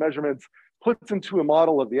 all these measurements, puts into a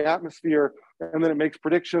model of the atmosphere, and then it makes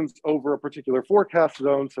predictions over a particular forecast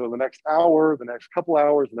zone. So the next hour, the next couple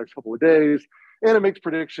hours, the next couple of days, and it makes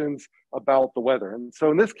predictions about the weather. And so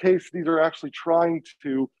in this case, these are actually trying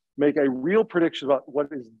to make a real prediction about what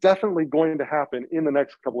is definitely going to happen in the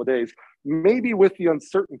next couple of days, maybe with the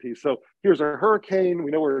uncertainty. So here's a hurricane,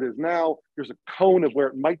 we know where it is now, here's a cone of where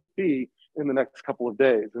it might be in the next couple of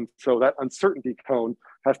days. And so that uncertainty cone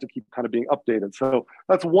has to keep kind of being updated. So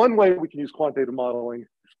that's one way we can use quantitative modeling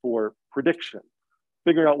for prediction,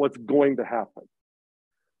 figuring out what's going to happen.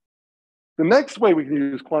 The next way we can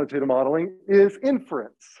use quantitative modeling is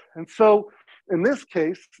inference. And so in this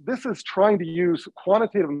case, this is trying to use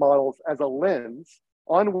quantitative models as a lens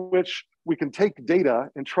on which we can take data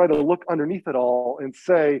and try to look underneath it all and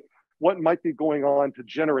say what might be going on to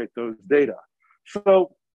generate those data.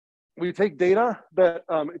 So we take data that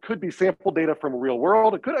it could be sample data from a real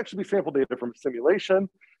world, it could actually be sample data from a simulation,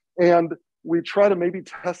 and we try to maybe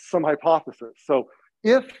test some hypothesis. So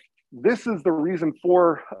if this is the reason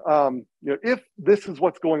for, if this is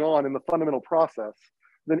what's going on in the fundamental process,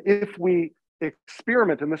 then if we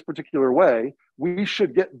experiment in this particular way, we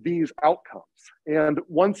should get these outcomes. And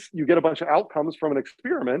once you get a bunch of outcomes from an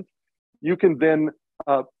experiment, you can then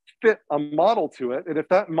fit a model to it. And if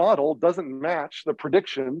that model doesn't match the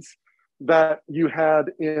predictions that you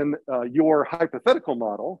had in your hypothetical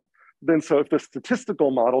model, then so if the statistical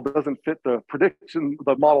model doesn't fit the prediction,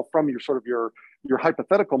 the model from your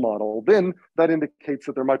hypothetical model, then that indicates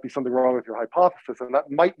that there might be something wrong with your hypothesis, and that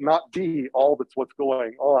might not be all that's what's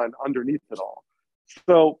going on underneath it all.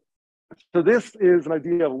 So this is an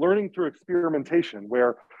idea of learning through experimentation,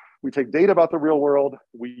 where we take data about the real world,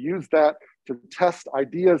 we use that to test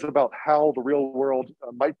ideas about how the real world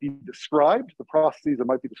might be described, the processes that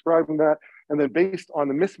might be describing that, and then based on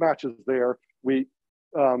the mismatches there, we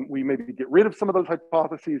maybe get rid of some of those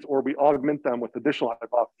hypotheses, or we augment them with additional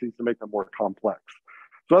hypotheses to make them more complex.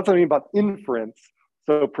 So that's what I mean about inference.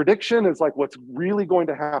 So prediction is like what's really going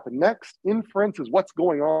to happen next. Inference is what's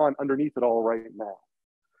going on underneath it all right now.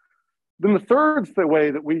 Then the third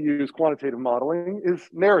way that we use quantitative modeling is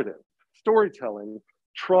narrative, storytelling,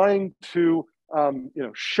 trying to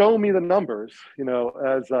show me the numbers,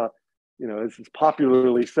 as is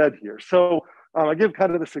popularly said here. So I give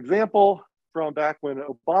kind of this example from back when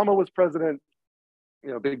Obama was president,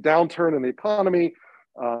 big downturn in the economy,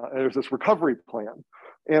 and there's this recovery plan.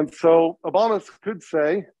 And so Obama could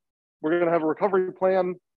say, we're going to have a recovery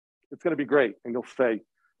plan, it's going to be great. And he'll say,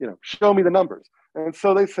 show me the numbers. And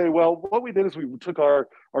so they say, well, what we did is we took our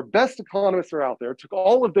best economists are out there, took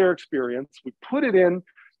all of their experience, we put it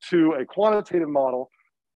into a quantitative model,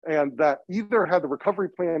 and that either had the recovery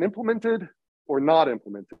plan implemented or not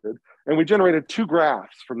implemented. And we generated two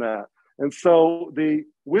graphs from that. And so the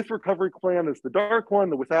with recovery plan is the dark one,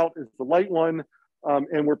 the without is the light one,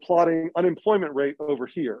 and we're plotting unemployment rate over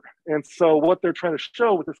here. And so what they're trying to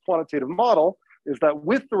show with this quantitative model is that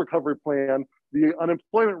with the recovery plan, the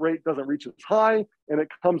unemployment rate doesn't reach as high, and it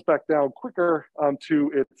comes back down quicker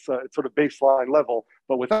to its sort of baseline level.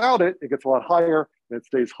 But without it, it gets a lot higher, and it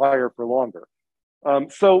stays higher for longer.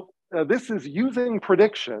 This is using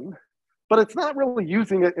prediction, but it's not really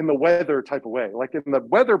using it in the weather type of way. Like in the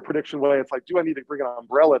weather prediction way, it's like, do I need to bring an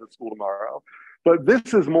umbrella to school tomorrow? But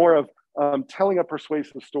this is more of telling a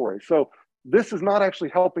persuasive story. So this is not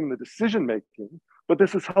actually helping the decision making, but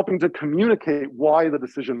this is helping to communicate why the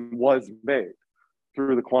decision was made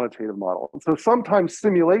through the quantitative model. And so sometimes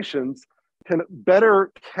simulations can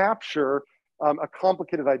better capture a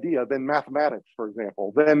complicated idea than mathematics, for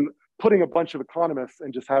example, than putting a bunch of economists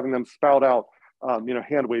and just having them spout out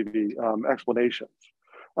hand-wavy explanations.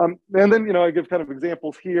 And then, I give kind of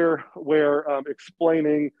examples here where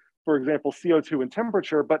explaining, for example, CO2 and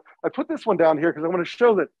temperature, but I put this one down here because I want to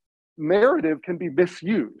show that narrative can be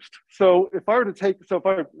misused. So if I were to take,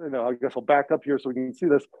 I guess I'll back up here so we can see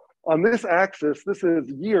this. On this axis, this is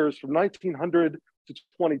years from 1900 to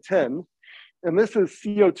 2010, and this is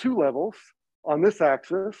CO2 levels on this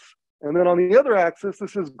axis. And then on the other axis,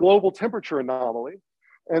 this is global temperature anomaly.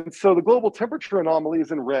 And so the global temperature anomaly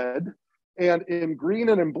is in red, and in green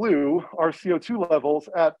and in blue are CO2 levels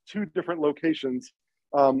at two different locations,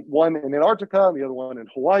 one in Antarctica and the other one in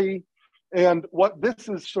Hawaii. And what this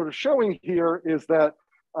is sort of showing here is that,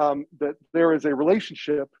 that there is a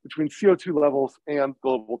relationship between CO2 levels and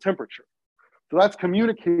global temperature. So that's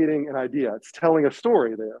communicating an idea. It's telling a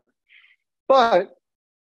story there. But,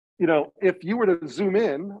 if you were to zoom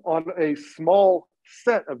in on a small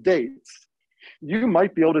set of dates, you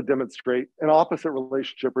might be able to demonstrate an opposite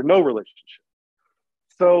relationship or no relationship.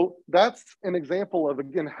 So that's an example of,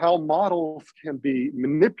 again, how models can be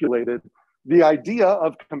manipulated. The idea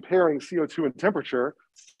of comparing CO2 and temperature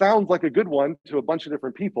sounds like a good one to a bunch of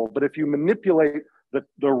different people, but if you manipulate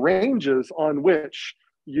the ranges on which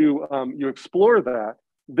you explore that,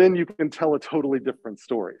 then you can tell a totally different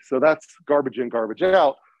story. So that's garbage in, garbage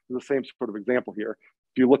out. is the same sort of example here.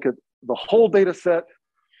 If you look at the whole data set,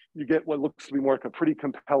 you get what looks to be more like a pretty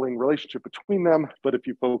compelling relationship between them. But if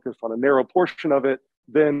you focus on a narrow portion of it,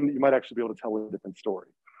 then you might actually be able to tell a different story.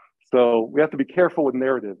 So we have to be careful with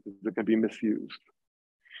narrative because it can be misused.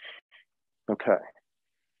 Okay.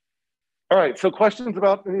 All right, so questions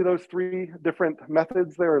about any of those three different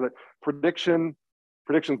methods there? The prediction's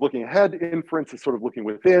looking ahead, inference is sort of looking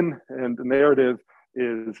within, and the narrative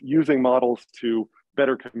is using models to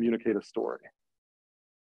better communicate a story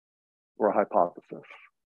or a hypothesis.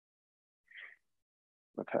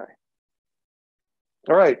 Okay.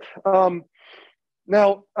 All right.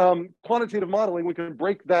 Now, quantitative modeling, we can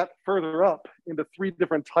break that further up into three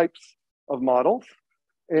different types of models.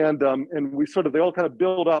 And they all kind of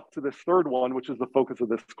build up to this third one, which is the focus of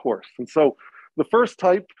this course. And so the first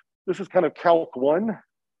type, this is kind of Calc 1.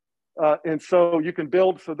 And so you can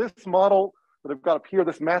build, so this model that I've got up here,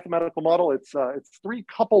 this mathematical model, it's three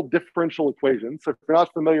coupled differential equations. So if you're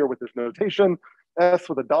not familiar with this notation, S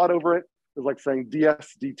with a dot over it is like saying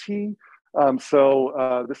ds dt.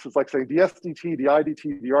 This is like saying ds dt, di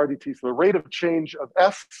dt, dr dt. So the rate of change of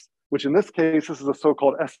S, which in this case, this is a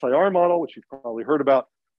so-called SIR model, which you've probably heard about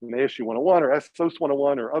in ASU 101 or SOS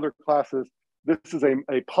 101 or other classes. This is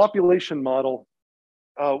a population model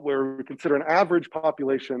where we consider an average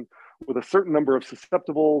population with a certain number of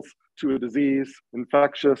susceptibles to a disease,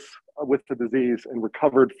 infectious with the disease, and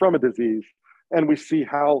recovered from a disease. And we see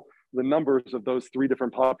how the numbers of those three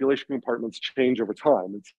different population compartments change over time.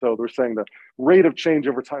 And so they're saying the rate of change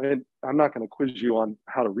over time, and I'm not going to quiz you on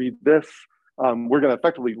how to read this. We're going to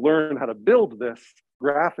effectively learn how to build this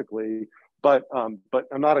graphically, but I'm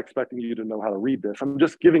not expecting you to know how to read this. I'm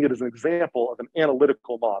just giving it as an example of an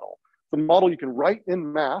analytical model. It's a model you can write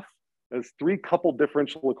in math as three coupled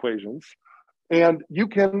differential equations. And you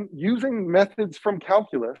can, using methods from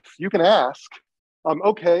calculus, you can ask,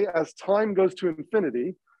 okay, as time goes to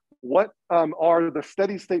infinity, what are the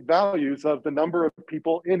steady state values of the number of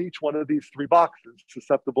people in each one of these three boxes,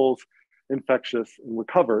 susceptibles, infectious, and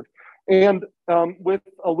recovered? And with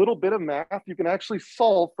a little bit of math, you can actually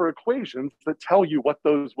solve for equations that tell you what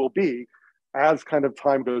those will be as kind of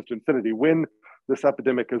time goes to infinity when this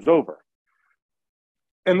epidemic is over.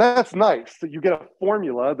 And that's nice that you get a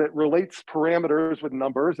formula that relates parameters with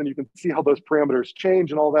numbers, and you can see how those parameters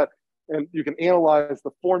change and all that, and you can analyze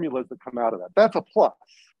the formulas that come out of that. That's a plus.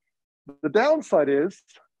 The downside is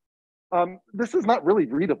this is not really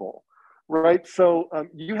readable, right? So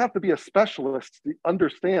you have to be a specialist to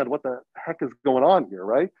understand what the heck is going on here,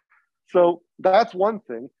 right? So that's one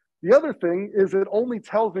thing. The other thing is it only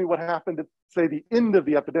tells me what happened at, say, the end of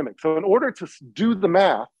the epidemic. So in order to do the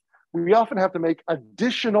math, we often have to make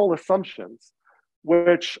additional assumptions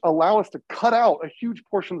which allow us to cut out a huge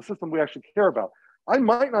portion of the system we actually care about. I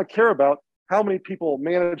might not care about how many people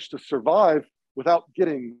manage to survive without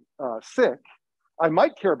getting sick. I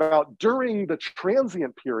might care about during the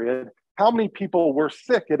transient period, how many people were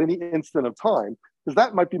sick at any instant of time, because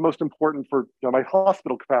that might be most important for my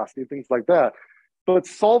hospital capacity and things like that. But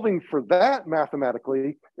solving for that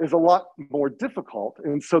mathematically is a lot more difficult.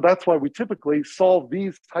 And so that's why we typically solve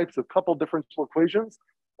these types of coupled differential equations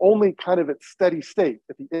only kind of at steady state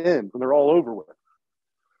at the end when they're all over with.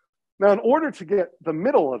 Now, in order to get the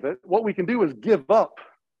middle of it, what we can do is give up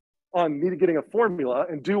on getting a formula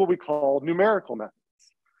and do what we call numerical methods.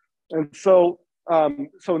 And so,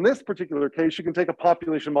 so in this particular case, you can take a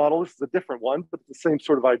population model. This is a different one, but it's the same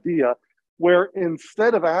sort of idea, where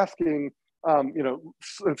instead of asking,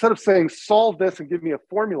 instead of saying, solve this and give me a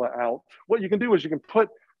formula out, what you can do is you can put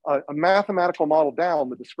a mathematical model down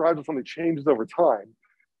that describes how something changes over time.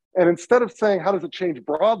 And instead of saying, how does it change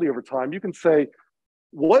broadly over time, you can say,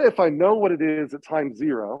 what if I know what it is at time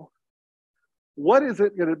 0? What is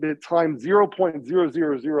it going to be at time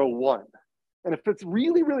 0.0001? And if it's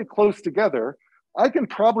really, really close together, I can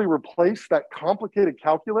probably replace that complicated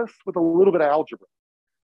calculus with a little bit of algebra.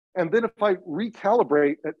 And then if I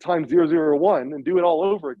recalibrate at time 001 and do it all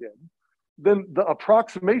over again, then the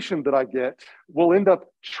approximation that I get will end up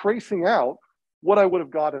tracing out what I would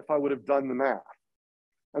have got if I would have done the math.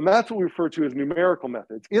 And that's what we refer to as numerical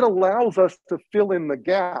methods. It allows us to fill in the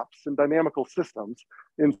gaps in dynamical systems,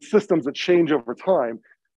 in systems that change over time,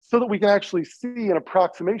 so that we can actually see an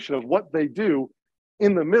approximation of what they do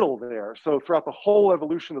in the middle there. So throughout the whole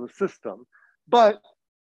evolution of the system. But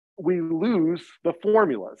we lose the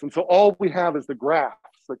formulas. And so all we have is the graphs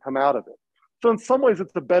that come out of it. So in some ways,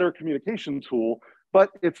 it's a better communication tool,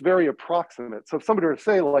 but it's very approximate. So if somebody were to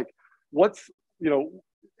say, like,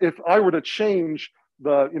 if I were to change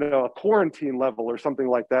the, a quarantine level or something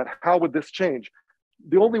like that, how would this change?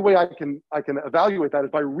 the only way I can evaluate that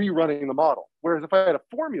is by rerunning the model. Whereas if I had a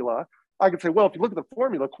formula, I could say, well, if you look at the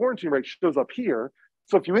formula, quarantine rate shows up here.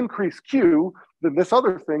 So if you increase Q, then this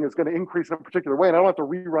other thing is going to increase in a particular way, and I don't have to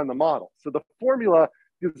rerun the model. So the formula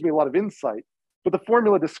gives me a lot of insight, but the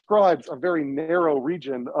formula describes a very narrow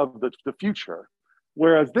region of the future,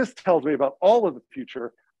 whereas this tells me about all of the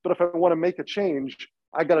future. But if I want to make a change,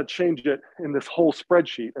 I got to change it in this whole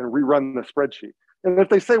spreadsheet and rerun the spreadsheet. And if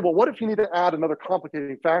they say, well, what if you need to add another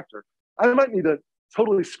complicating factor? I might need to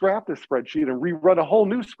totally scrap this spreadsheet and rerun a whole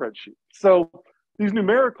new spreadsheet. So these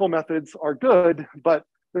numerical methods are good, but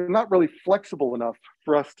they're not really flexible enough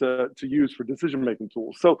for us to use for decision-making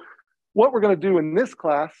tools. So what we're going to do in this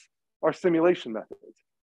class are simulation methods.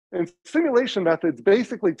 And simulation methods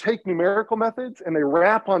basically take numerical methods and they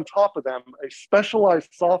wrap on top of them a specialized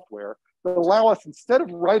software that allow us, instead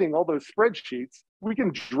of writing all those spreadsheets, we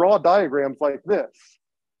can draw diagrams like this.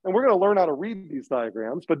 And we're going to learn how to read these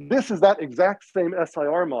diagrams, but this is that exact same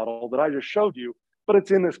SIR model that I just showed you, but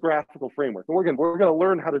it's in this graphical framework. And we're going to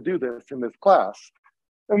learn how to do this in this class.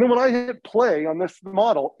 And then when I hit play on this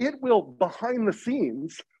model, it will, behind the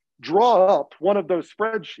scenes, draw up one of those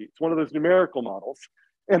spreadsheets, one of those numerical models,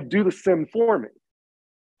 and do the sim for me.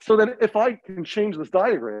 So that if I can change this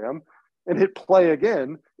diagram and hit play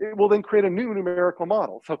again, it will then create a new numerical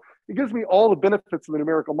model. So it gives me all the benefits of the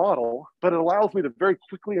numerical model, but it allows me to very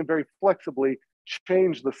quickly and very flexibly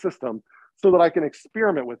change the system so that I can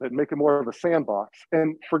experiment with it and make it more of a sandbox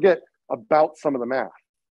and forget about some of the math.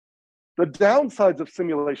 The downsides of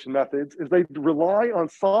simulation methods is they rely on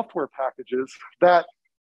software packages that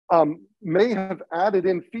may have added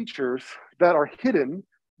in features that are hidden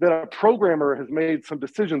that a programmer has made some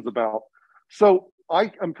decisions about. So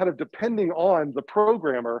I am kind of depending on the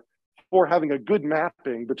programmer for having a good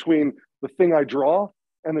mapping between the thing I draw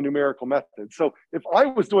and the numerical method. So if I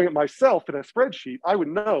was doing it myself in a spreadsheet, I would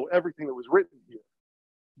know everything that was written here.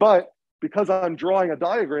 But because I'm drawing a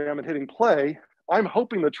diagram and hitting play, I'm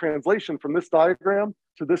hoping the translation from this diagram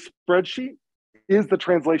to this spreadsheet is the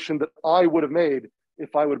translation that I would have made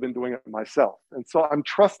if I would have been doing it myself. And so I'm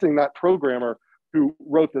trusting that programmer who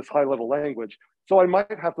wrote this high-level language. So I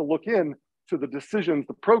might have to look in to the decisions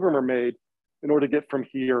the programmer made in order to get from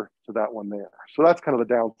here to that one there. So that's kind of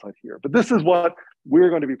the downside here. But this is what we're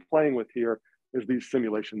going to be playing with here, is these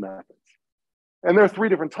simulation methods. And there are 3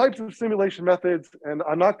 different types of simulation methods, and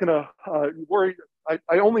I'm not going to worry.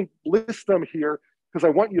 I only list them here because I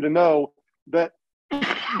want you to know that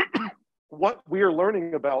what we are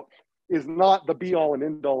learning about is not the be-all and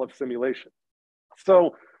end-all of simulation.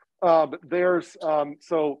 So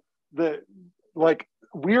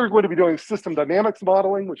we are going to be doing system dynamics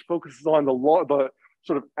modeling, which focuses on the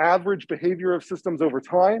sort of average behavior of systems over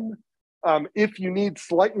time. If you need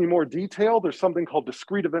slightly more detail, there's something called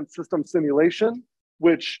discrete event system simulation,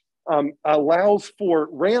 which allows for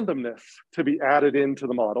randomness to be added into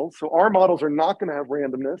the model. So our models are not going to have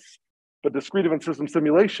randomness, but discrete event system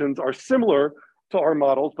simulations are similar to our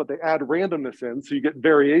models, but they add randomness in, so you get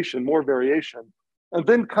variation, more variation. And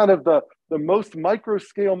then kind of the most micro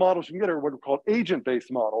scale models you can get are what are called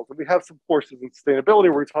agent-based models. And we have some courses in sustainability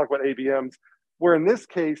where we talk about ABMs, where in this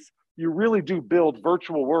case, you really do build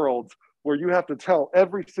virtual worlds where you have to tell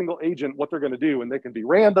every single agent what they're going to do, and they can be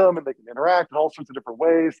random and they can interact in all sorts of different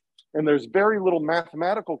ways. And there's very little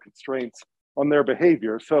mathematical constraints on their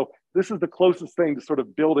behavior. So this is the closest thing to sort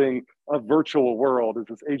of building a virtual world, is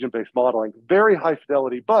this agent-based modeling. Very high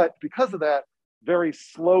fidelity, but because of that, very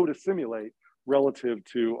slow to simulate relative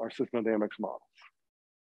to our system dynamics models.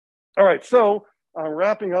 All right, so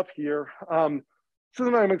wrapping up here,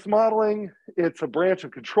 system dynamics modeling, it's a branch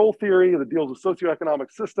of control theory that deals with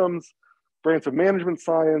socioeconomic systems, branch of management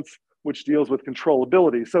science, which deals with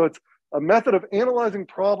controllability. So it's a method of analyzing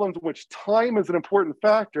problems in which time is an important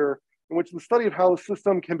factor, in which the study of how the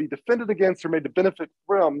system can be defended against or made to benefit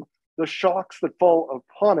from the shocks that fall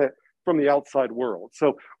upon it from the outside world.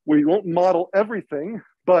 So we won't model everything,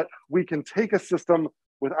 but we can take a system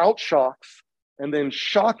without shocks and then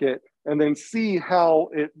shock it and then see how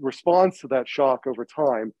it responds to that shock over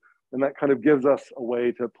time. And that kind of gives us a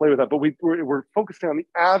way to play with that. But we're focusing on the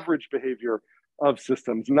average behavior of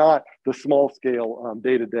systems, not the small scale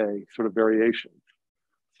day-to-day sort of variations.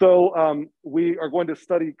 So we are going to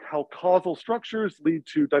study how causal structures lead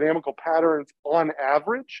to dynamical patterns on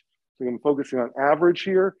average. So I'm focusing on average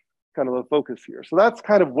here, kind of the focus here. So that's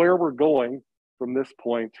kind of where we're going from this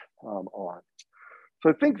point on. So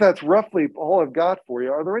I think that's roughly all I've got for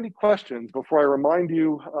you. Are there any questions before I remind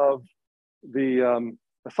you of the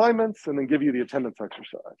assignments and then give you the attendance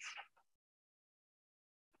exercise?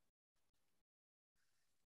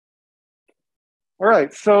 All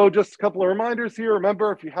right, so just a couple of reminders here.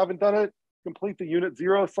 Remember, if you haven't done it, complete the Unit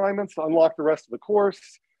 0 assignments to unlock the rest of the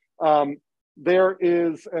course. There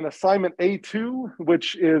is an assignment A2,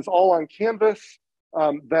 which is all on Canvas.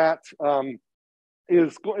 You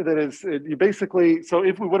basically, so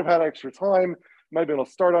if we would have had extra time, might be able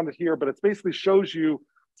to start on it here, but it basically shows you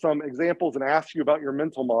some examples and asks you about your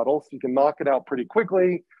mental model, so you can knock it out pretty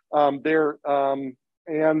quickly.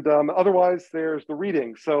 Otherwise, there's the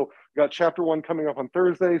reading. So we've got chapter 1 coming up on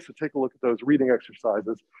Thursday, so take a look at those reading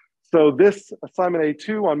exercises. So this assignment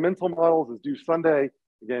A2 on mental models is due Sunday.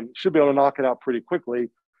 Again, should be able to knock it out pretty quickly.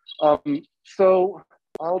 So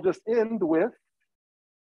I'll just end with,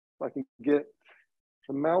 if I can get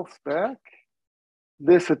the mouse back,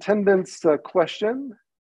 this attendance question.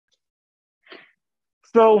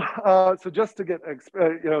 So just to get,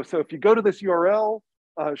 so if you go to this URL,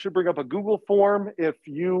 it should bring up a Google form. If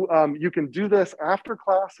you can do this after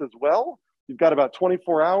class as well. You've got about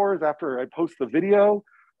 24 hours after I post the video.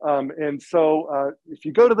 If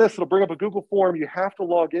you go to this, it'll bring up a Google form. You have to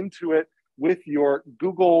log into it with your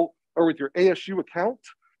Google or with your ASU account.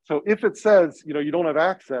 So if it says, you don't have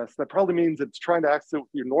access, that probably means it's trying to access it with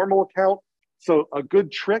your normal account. So a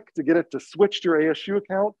good trick to get it to switch to your ASU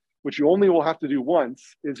account, which you only will have to do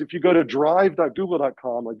once, is if you go to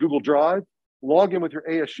drive.google.com, like Google Drive, log in with your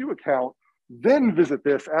ASU account, then visit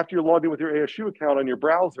this after you're logged in with your ASU account on your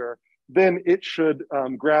browser, then it should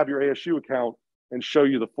grab your ASU account and show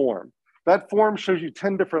you the form. That form shows you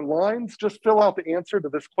 10 different lines. Just fill out the answer to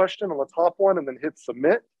this question on the top one and then hit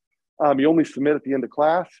submit. You only submit at the end of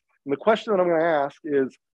class. And the question that I'm going to ask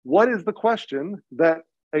is, what is the question that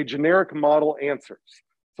a generic model answers?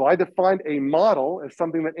 So I defined a model as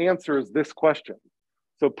something that answers this question.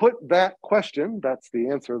 So put that question, that's the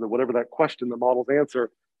answer, that whatever that question the models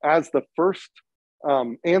answer, as the first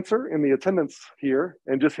answer in the attendance here,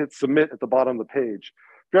 and just hit submit at the bottom of the page.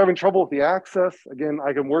 If you're having trouble with the access, again,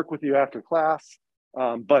 I can work with you after class,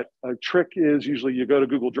 but a trick is usually you go to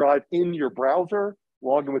Google Drive in your browser,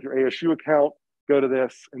 log in with your ASU account, go to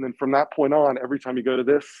this, and then from that point on, every time you go to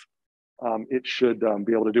this, it should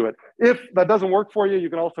be able to do it. If that doesn't work for you,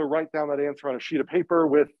 you can also write down that answer on a sheet of paper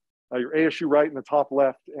with your ASU right in the top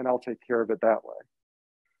left, and I'll take care of it that way.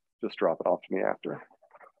 Just drop it off to me after.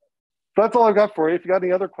 So that's all I've got for you. If you got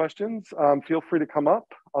any other questions, feel free to come up.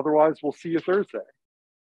 Otherwise, we'll see you Thursday.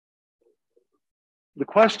 The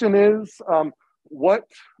question is, what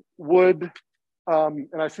would, and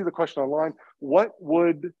I see the question online, what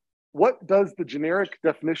does the generic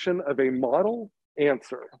definition of a model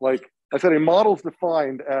answer? Like I said, a model is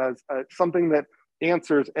defined as something that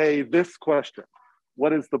answers this question.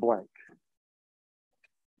 What is the blank?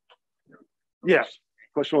 Yes,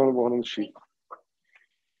 question one on the sheet.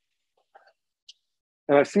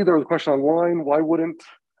 And I see there was a question online, why wouldn't,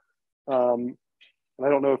 and I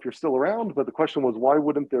don't know if you're still around, but the question was, why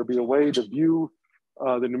wouldn't there be a way to view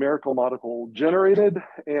the numerical model generated?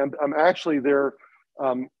 And actually there,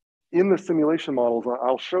 in the simulation models,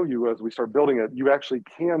 I'll show you as we start building it, you actually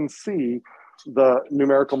can see the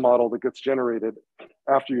numerical model that gets generated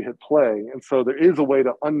after you hit play. And so there is a way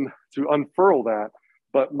to unfurl that,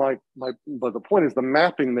 but the point is the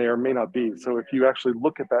mapping there may not be. So if you actually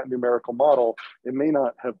look at that numerical model, it may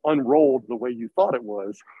not have unrolled the way you thought it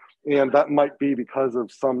was. And that might be because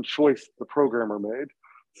of some choice the programmer made.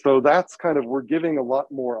 So that's kind of, we're giving a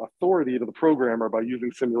lot more authority to the programmer by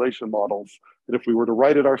using simulation models. That if we were to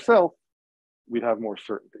write it ourselves, we'd have more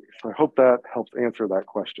certainty. So I hope that helps answer that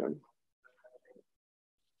question.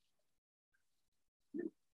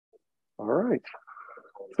 All right.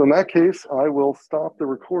 So in that case, I will stop the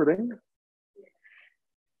recording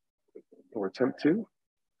or attempt to.